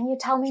 and can you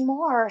tell me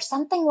more, or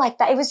something like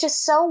that. It was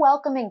just so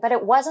welcoming, but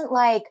it wasn't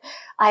like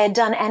I had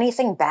done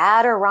anything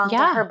bad or wrong to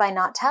her by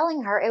not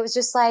telling her. It was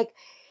just like,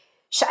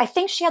 I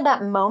think she had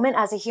that moment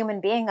as a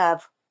human being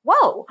of,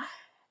 whoa.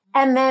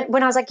 And then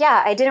when I was like,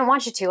 yeah, I didn't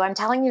want you to, I'm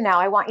telling you now,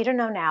 I want you to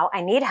know now,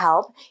 I need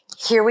help.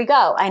 Here we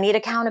go. I need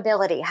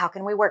accountability. How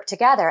can we work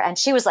together? And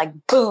she was like,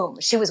 boom,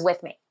 she was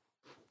with me.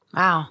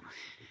 Wow.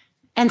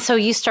 And so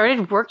you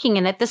started working,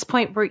 and at this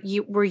point, were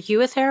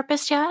you a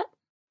therapist yet?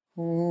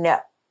 No.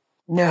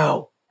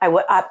 No.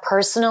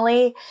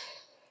 Personally,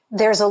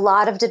 there's a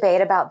lot of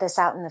debate about this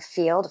out in the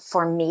field.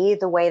 For me,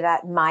 the way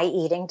that my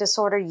eating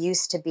disorder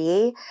used to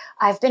be,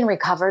 I've been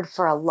recovered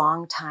for a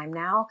long time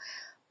now,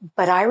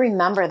 but I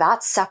remember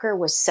that sucker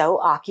was so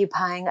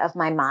occupying of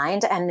my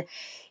mind. And,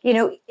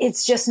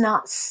 it's just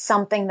not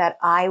something that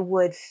I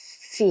would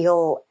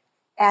feel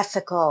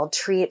ethical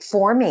treat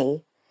for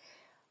me.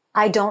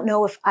 I don't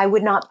know if I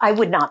would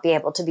not be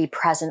able to be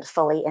present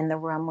fully in the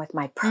room with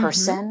my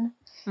person.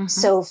 Mm-hmm.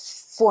 So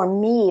for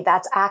me,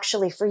 that's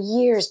actually, for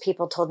years,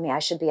 people told me I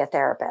should be a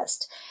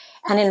therapist.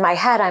 And in my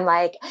head, I'm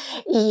like,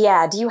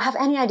 yeah, do you have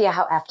any idea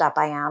how effed up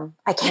I am?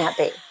 I can't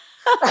be.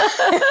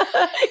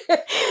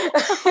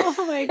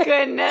 Oh my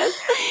goodness.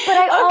 But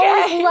I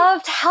always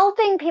loved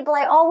helping people.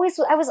 I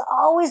was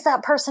always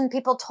that person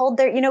people told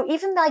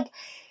even like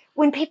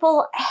when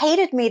people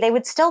hated me, they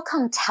would still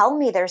come tell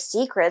me their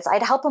secrets.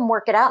 I'd help them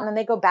work it out, and then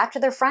they go back to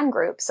their friend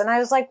groups. And I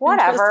was like,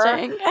 whatever.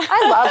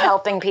 I love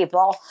helping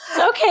people.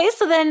 Okay.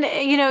 So then,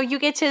 you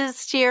get to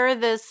share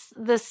this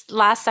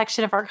last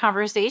section of our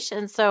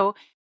conversation. So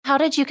how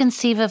did you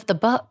conceive of the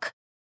book?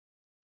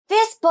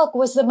 This book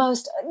was the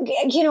most,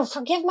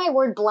 forgive my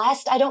word,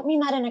 blessed. I don't mean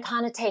that in a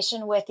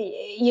connotation with,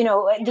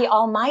 the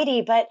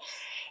Almighty, but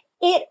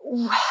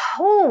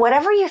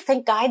whatever you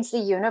think guides the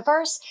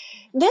universe,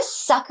 this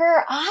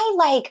sucker,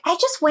 I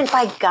just went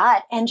by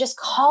gut and just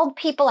called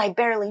people I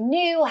barely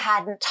knew,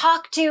 hadn't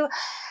talked to,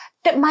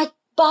 that my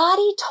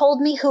body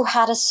told me who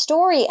had a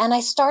story. And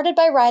I started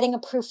by writing a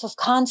proof of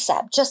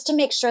concept just to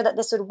make sure that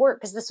this would work,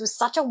 because this was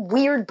such a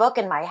weird book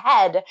in my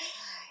head.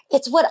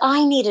 It's what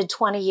I needed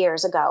 20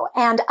 years ago.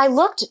 And I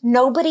looked,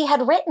 nobody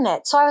had written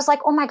it. So I was like,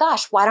 oh my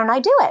gosh, why don't I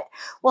do it?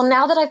 Well,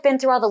 now that I've been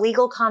through all the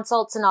legal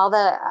consults and all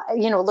the,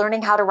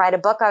 learning how to write a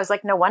book, I was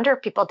like, no wonder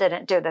people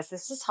didn't do this.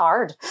 This is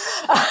hard.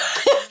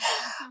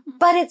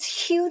 But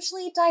it's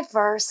hugely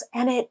diverse,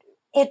 and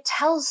it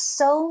tells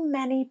so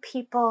many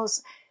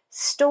people's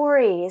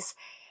stories.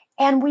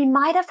 And we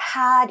might have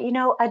had,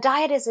 a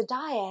diet is a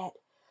diet,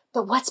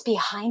 but what's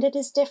behind it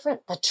is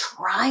different. The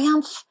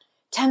triumph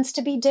tends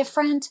to be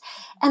different.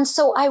 And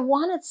so I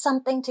wanted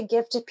something to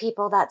give to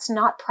people that's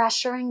not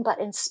pressuring, but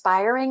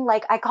inspiring.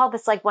 Like, I call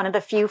this like one of the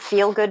few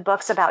feel-good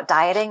books about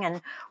dieting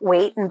and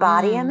weight and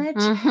body image,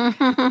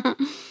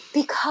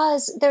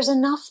 because there's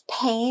enough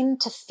pain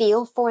to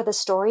feel for the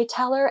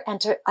storyteller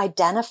and to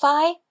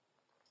identify.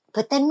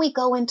 But then we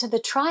go into the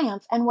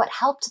triumph and what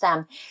helped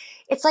them.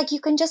 It's like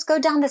you can just go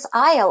down this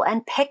aisle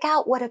and pick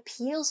out what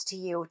appeals to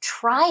you,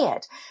 try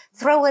it,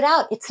 throw it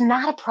out. It's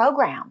not a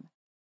program.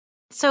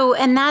 So,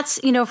 and that's,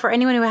 for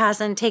anyone who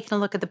hasn't taken a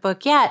look at the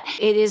book yet,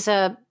 it is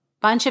a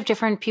bunch of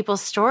different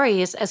people's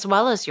stories as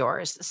well as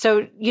yours.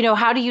 So,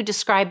 how do you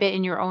describe it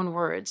in your own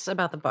words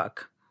about the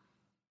book?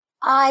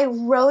 I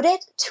wrote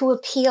it to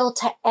appeal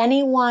to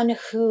anyone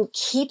who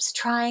keeps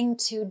trying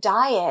to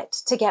diet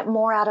to get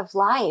more out of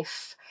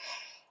life,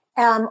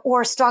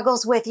 or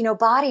struggles with,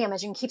 body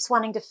image and keeps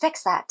wanting to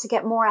fix that to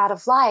get more out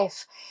of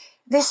life.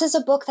 This is a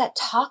book that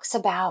talks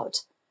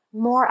about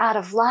more out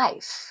of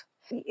life.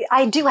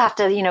 I do have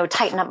to,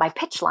 tighten up my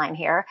pitch line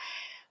here,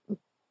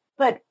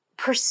 but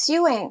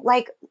pursuing,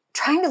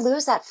 trying to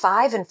lose that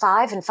 5 and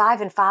 5 and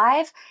 5 and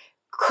 5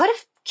 could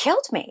have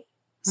killed me.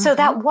 Mm-hmm. So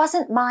that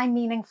wasn't my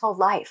meaningful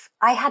life.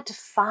 I had to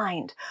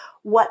find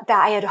what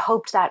I had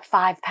hoped that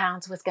 5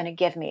 pounds was going to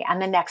give me, and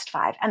the next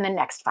 5 and the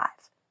next 5.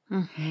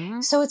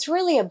 Mm-hmm. So it's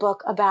really a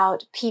book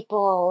about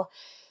people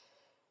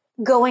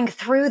going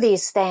through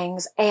these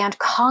things and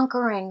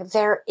conquering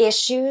their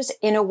issues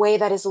in a way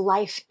that is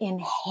life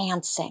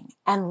enhancing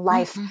and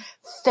life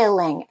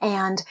filling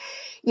and,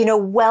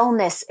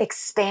 wellness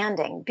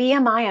expanding.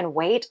 BMI and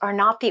weight are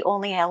not the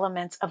only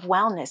elements of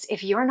wellness.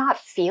 If you're not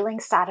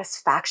feeling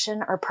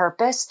satisfaction or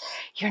purpose,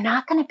 you're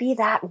not going to be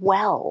that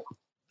well.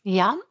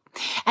 Yeah.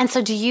 And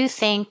so do you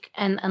think,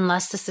 and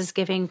unless this is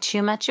giving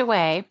too much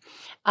away,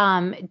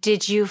 do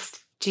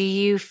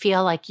you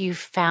feel like you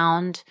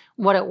found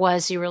what it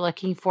was you were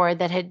looking for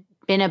that had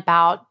been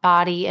about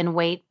body and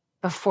weight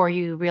before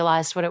you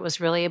realized what it was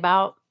really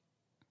about?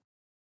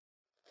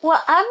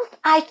 Well,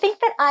 I think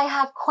that I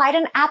have quite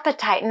an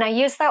appetite, and I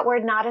use that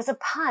word not as a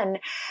pun.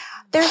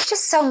 There's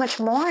just so much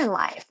more in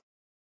life.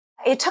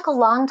 It took a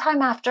long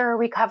time after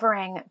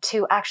recovering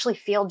to actually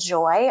feel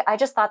joy. I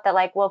just thought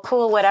that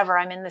cool, whatever,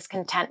 I'm in this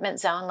contentment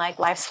zone,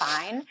 life's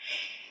fine.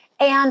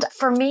 And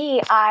for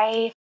me,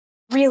 I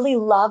really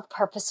love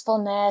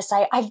purposefulness.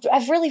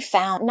 I've really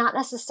found not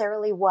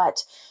necessarily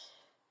what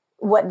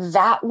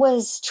that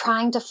was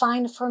trying to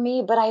find for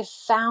me, but I've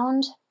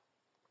found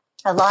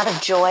a lot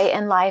of joy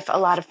in life, a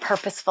lot of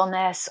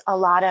purposefulness, a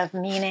lot of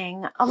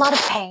meaning, a lot of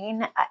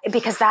pain,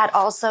 because that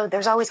also,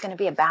 there's always going to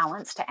be a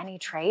balance to any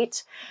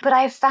trait. But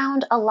I've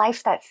found a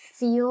life that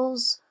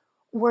feels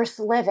worth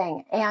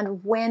living.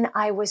 And when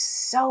I was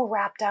so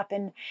wrapped up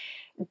in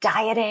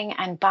dieting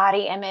and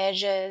body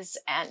images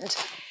and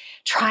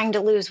trying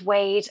to lose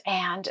weight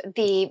and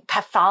the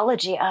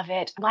pathology of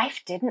it,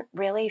 life didn't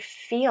really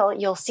feel,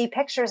 you'll see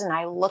pictures and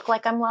I look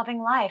like I'm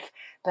loving life,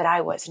 but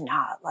I was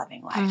not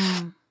loving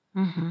life.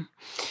 Mm-hmm.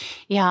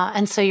 Yeah.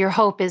 And so your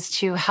hope is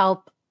to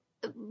help.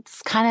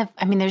 It's kind of,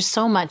 I mean, there's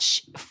so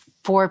much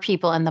for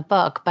people in the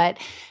book, but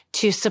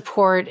to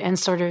support and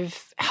sort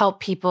of help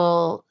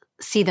people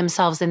see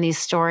themselves in these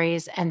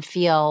stories and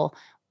feel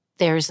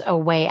there's a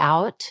way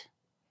out.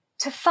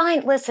 To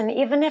find, listen,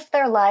 even if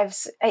their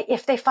lives,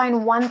 if they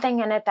find one thing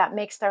in it that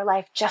makes their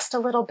life just a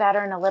little better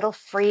and a little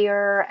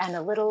freer and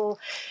a little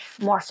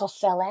more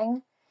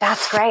fulfilling,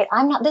 that's great.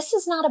 This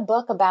is not a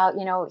book about,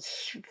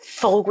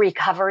 full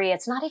recovery.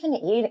 It's not even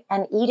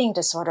an eating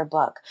disorder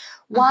book.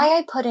 Mm-hmm. Why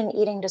I put in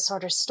eating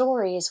disorder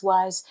stories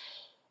was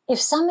if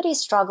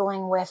somebody's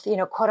struggling with,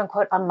 quote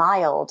unquote, a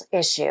mild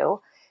issue,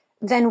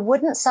 then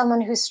wouldn't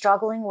someone who's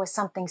struggling with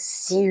something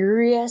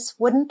serious,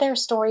 wouldn't their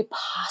story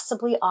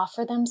possibly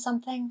offer them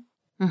something?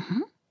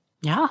 Mm-hmm.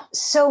 Yeah.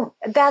 So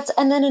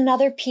and then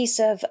another piece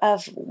of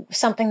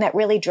something that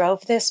really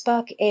drove this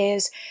book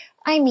is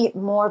I meet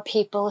more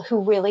people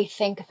who really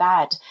think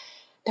that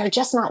they're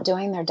just not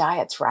doing their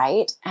diets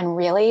right. And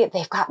really,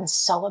 they've gotten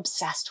so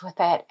obsessed with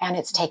it and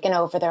it's taken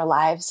over their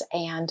lives.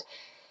 And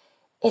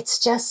it's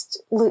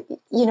just,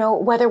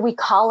 whether we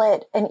call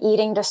it an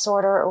eating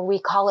disorder or we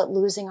call it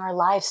losing our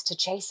lives to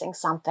chasing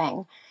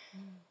something,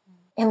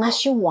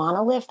 unless you want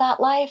to live that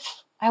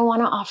life, I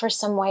want to offer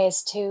some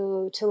ways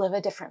to live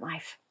a different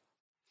life.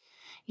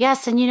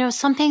 Yes. And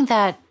something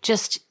that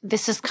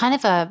this is kind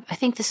of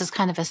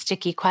a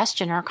sticky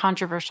question or a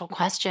controversial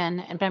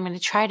question, but I'm going to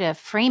try to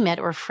frame it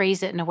or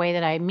phrase it in a way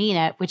that I mean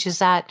it, which is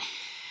that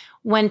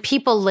when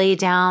people lay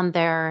down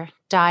their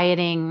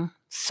dieting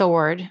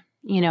sword,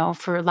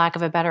 for lack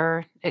of a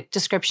better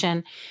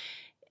description,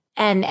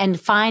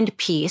 and find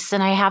peace.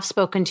 And I have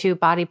spoken to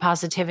body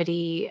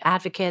positivity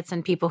advocates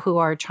and people who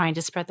are trying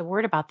to spread the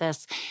word about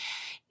this.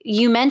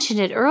 You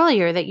mentioned it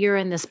earlier that you're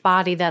in this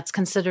body that's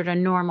considered a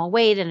normal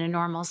weight and a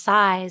normal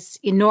size,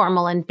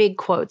 normal in big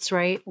quotes,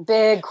 right?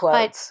 Big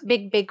quotes.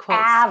 But big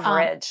quotes.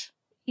 Average.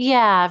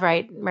 Yeah,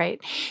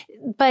 right.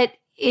 But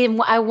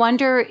I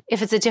wonder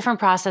if it's a different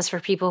process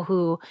for people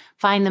who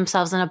find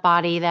themselves in a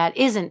body that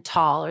isn't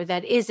tall or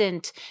that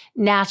isn't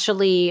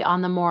naturally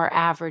on the more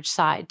average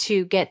side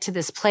to get to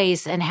this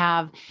place and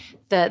have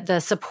the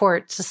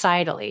support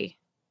societally.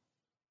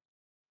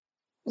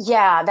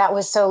 Yeah, that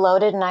was so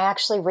loaded. And I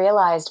actually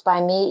realized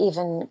by me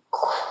even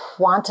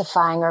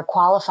quantifying or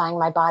qualifying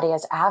my body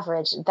as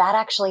average, that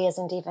actually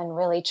isn't even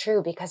really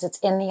true because it's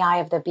in the eye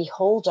of the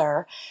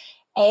beholder.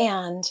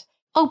 And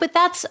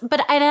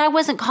I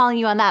wasn't calling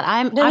you on that.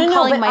 I'm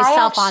calling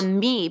myself on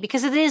me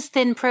because it is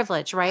thin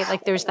privilege, right?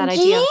 Like there's that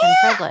idea of thin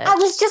privilege. I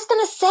was just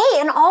going to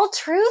say, in all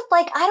truth,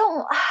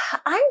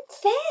 I'm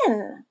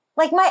thin.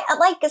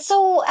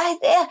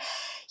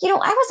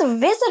 I was a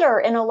visitor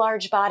in a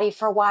large body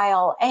for a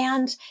while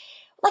and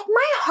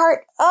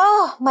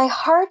my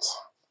heart,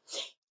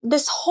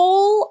 this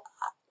whole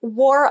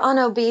war on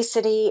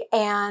obesity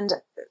and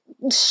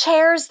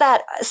shares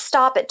that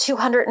stop at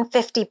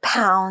 250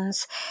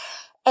 pounds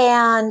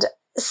and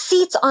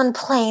seats on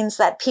planes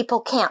that people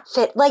can't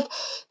fit. Like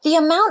the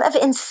amount of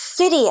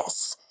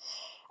insidious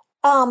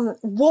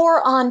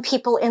war on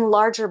people in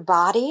larger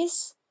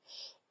bodies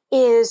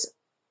is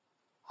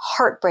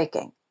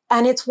heartbreaking.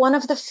 And it's one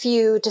of the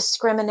few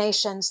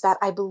discriminations that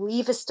I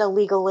believe is still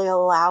legally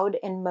allowed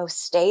in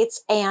most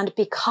states. And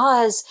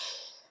because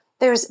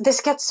this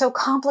gets so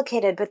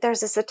complicated, but there's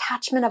this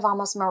attachment of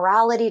almost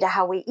morality to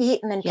how we eat.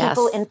 And then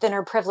people in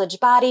thinner privileged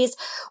bodies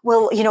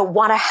will,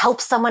 want to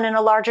help someone in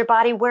a larger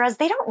body, whereas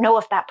they don't know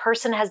if that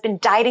person has been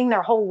dieting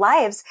their whole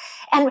lives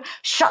and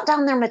shut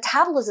down their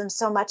metabolism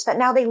so much that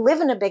now they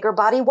live in a bigger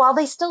body while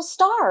they still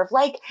starve.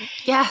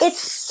 It's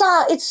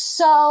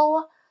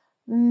so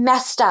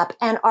messed up.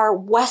 And our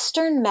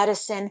Western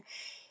medicine,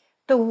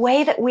 the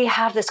way that we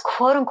have this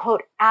quote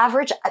unquote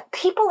average,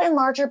 people in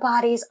larger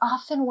bodies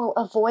often will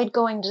avoid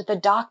going to the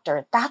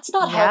doctor. That's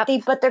not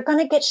healthy, but they're going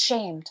to get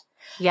shamed.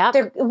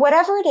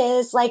 Whatever it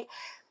is,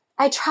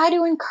 I try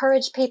to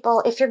encourage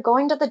people, if you're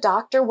going to the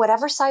doctor,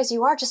 whatever size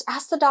you are, just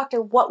ask the doctor,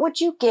 what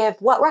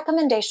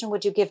recommendation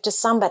would you give to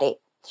somebody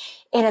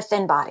in a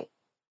thin body?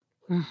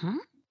 Mm-hmm.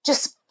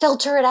 Just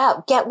filter it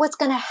out. Get what's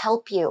going to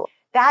help you.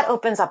 That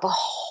opens up a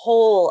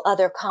whole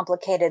other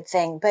complicated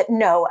thing. But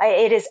no,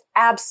 it is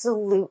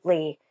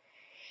absolutely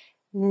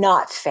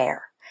not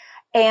fair.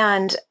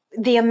 And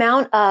the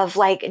amount of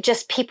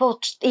just people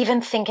even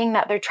thinking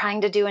that they're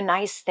trying to do a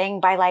nice thing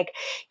by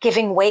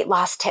giving weight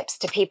loss tips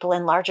to people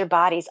in larger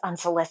bodies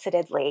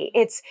unsolicitedly.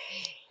 It's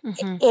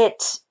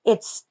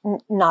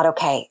not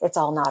okay. It's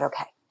all not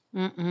okay.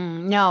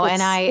 No,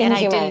 it's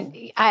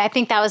I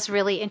think that was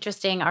really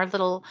interesting, our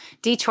little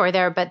detour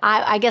there. But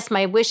I guess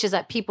my wish is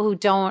that people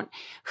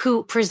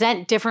who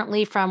present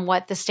differently from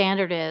what the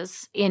standard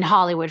is in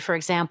Hollywood, for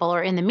example,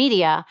 or in the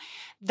media,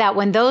 that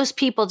when those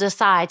people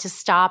decide to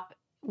stop,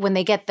 when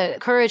they get the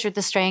courage or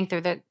the strength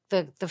or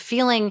the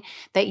feeling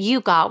that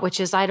you got, which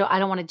is I don't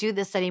want to do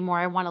this anymore,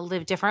 I want to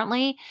live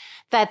differently,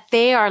 that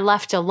they are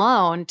left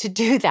alone to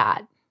do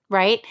that,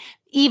 right?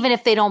 Even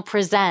if they don't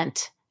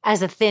present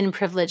as a thin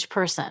privileged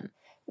person,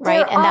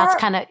 right? That's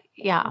kind of,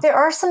 Yeah. There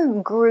are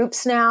some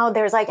groups now.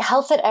 There's like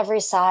Health at Every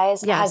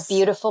Size Yes. has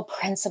beautiful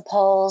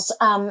principles.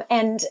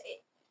 And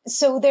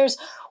so there's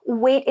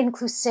weight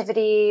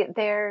inclusivity.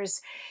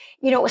 There's,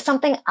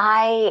 something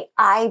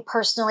I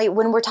personally,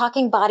 when we're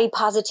talking body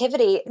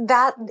positivity,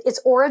 that its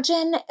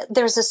origin,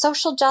 there's a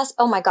social justice.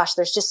 Oh my gosh,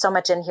 there's just so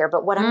much in here.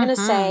 But what I'm going to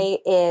say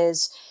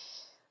is,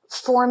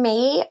 for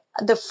me,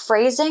 the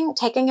phrasing,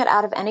 taking it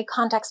out of any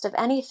context of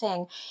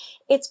anything,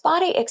 it's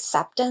body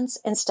acceptance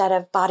instead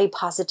of body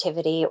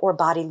positivity or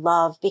body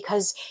love,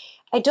 because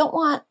I don't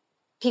want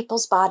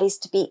people's bodies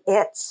to be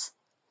its.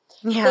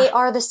 Yeah. They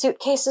are the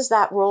suitcases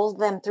that roll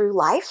them through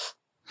life,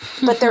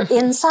 but their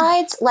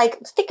insides, like,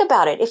 think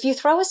about it. If you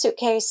throw a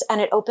suitcase and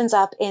it opens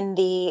up in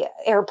the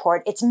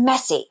airport, it's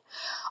messy.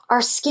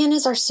 Our skin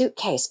is our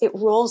suitcase. It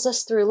rolls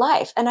us through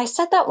life. And I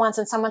said that once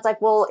and someone's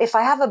like, well, if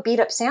I have a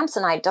beat up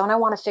Samsonite, don't I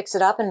want to fix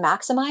it up and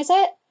maximize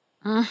it?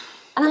 And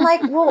I'm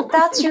like, well,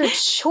 that's your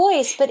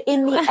choice. But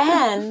in the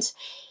end,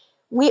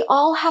 we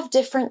all have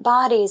different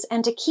bodies.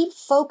 And to keep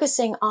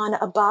focusing on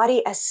a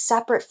body as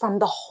separate from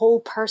the whole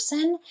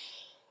person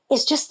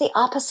is just the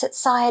opposite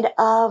side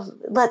of,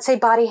 let's say,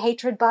 body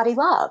hatred, body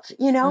love,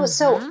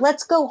 So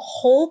let's go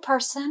whole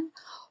person,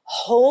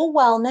 whole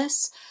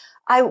wellness.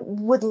 I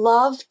would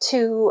love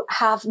to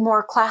have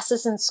more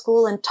classes in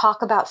school and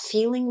talk about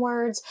feeling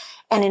words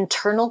and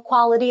internal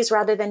qualities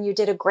rather than you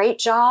did a great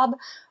job.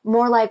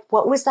 More like,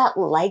 what was that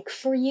like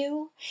for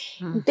you?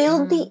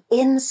 Build the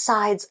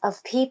insides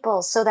of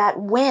people so that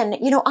when,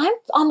 I'm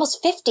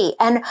almost 50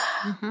 and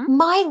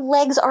my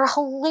legs are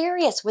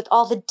hilarious with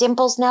all the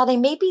dimples. Now they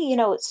may be,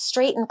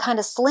 straight and kind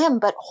of slim,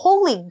 but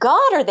holy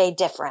God, are they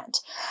different?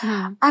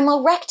 I'm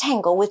a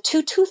rectangle with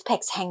 2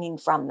 toothpicks hanging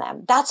from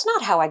them. That's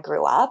not how I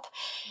grew up.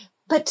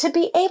 But to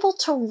be able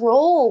to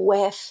roll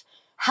with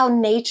how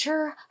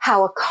nature,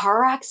 how a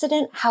car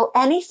accident, how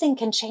anything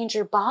can change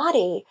your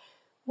body,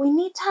 we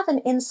need to have an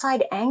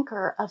inside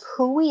anchor of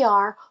who we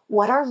are,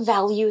 what our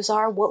values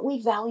are, what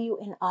we value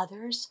in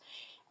others.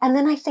 And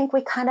then I think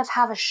we kind of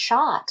have a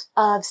shot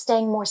of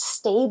staying more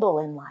stable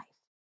in life.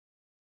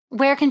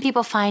 Where can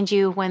people find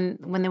you when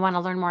they want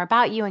to learn more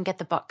about you and get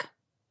the book?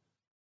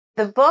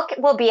 The book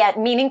will be at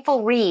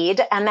Meaningful Read,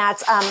 and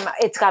that's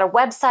it's got a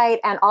website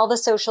and all the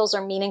socials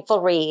are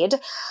Meaningful Read.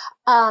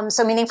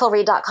 So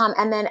meaningfulread.com.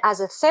 And then as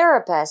a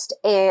therapist,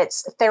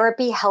 it's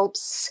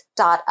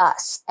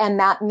therapyhelps.us. And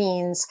that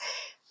means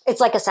it's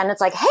like a sentence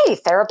like, hey,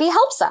 therapy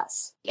helps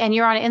us. And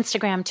you're on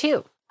Instagram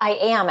too. I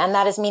am, and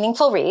that is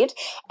Meaningful Read.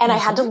 And I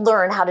had to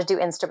learn how to do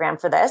Instagram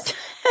for this.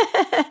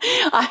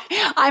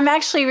 I'm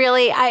actually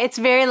it's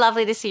very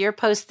lovely to see your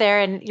post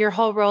there and your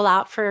whole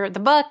rollout for the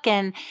book.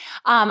 And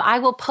I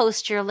will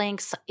post your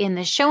links in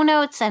the show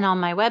notes and on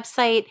my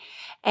website.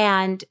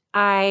 And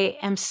I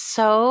am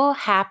so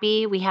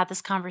happy we had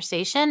this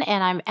conversation,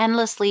 and I'm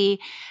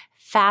endlessly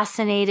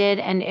fascinated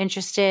and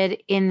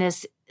interested in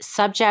this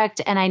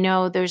subject, and I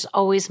know there's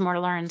always more to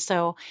learn.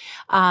 So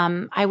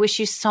I wish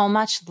you so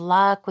much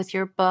luck with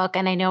your book,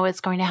 and I know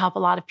it's going to help a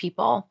lot of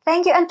people.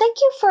 Thank you. And thank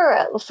you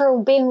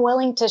for being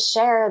willing to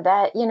share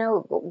that,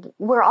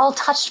 we're all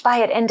touched by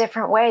it in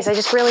different ways. I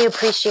just really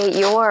appreciate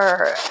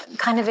your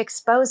kind of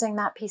exposing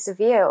that piece of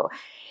you.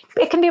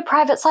 It can be a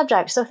private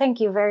subject, so thank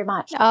you very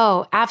much.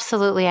 Oh,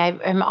 absolutely. I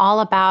am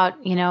all about,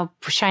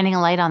 shining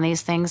a light on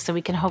these things so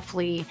we can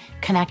hopefully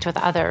connect with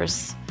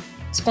others.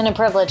 It's been a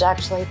privilege,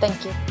 actually.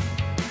 Thank you.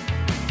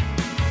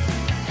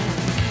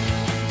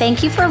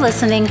 Thank you for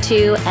listening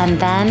to And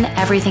Then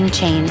Everything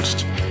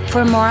Changed.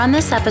 For more on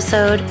this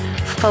episode,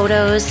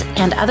 photos,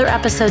 and other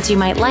episodes you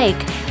might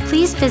like,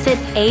 please visit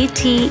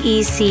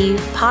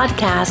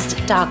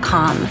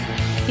atecpodcast.com.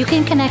 You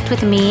can connect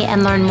with me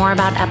and learn more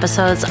about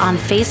episodes on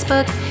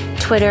Facebook,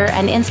 Twitter,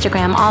 and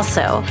Instagram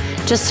also.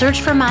 Just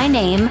search for my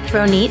name,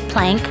 Ronit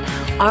Plank,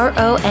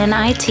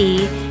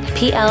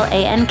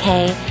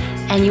 RONITPLANK,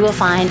 and you will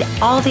find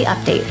all the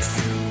updates.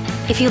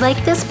 If you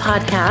like this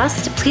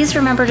podcast, please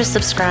remember to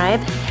subscribe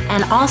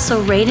and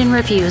also rate and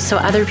review so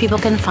other people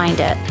can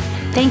find it.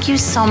 Thank you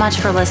so much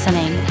for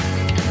listening.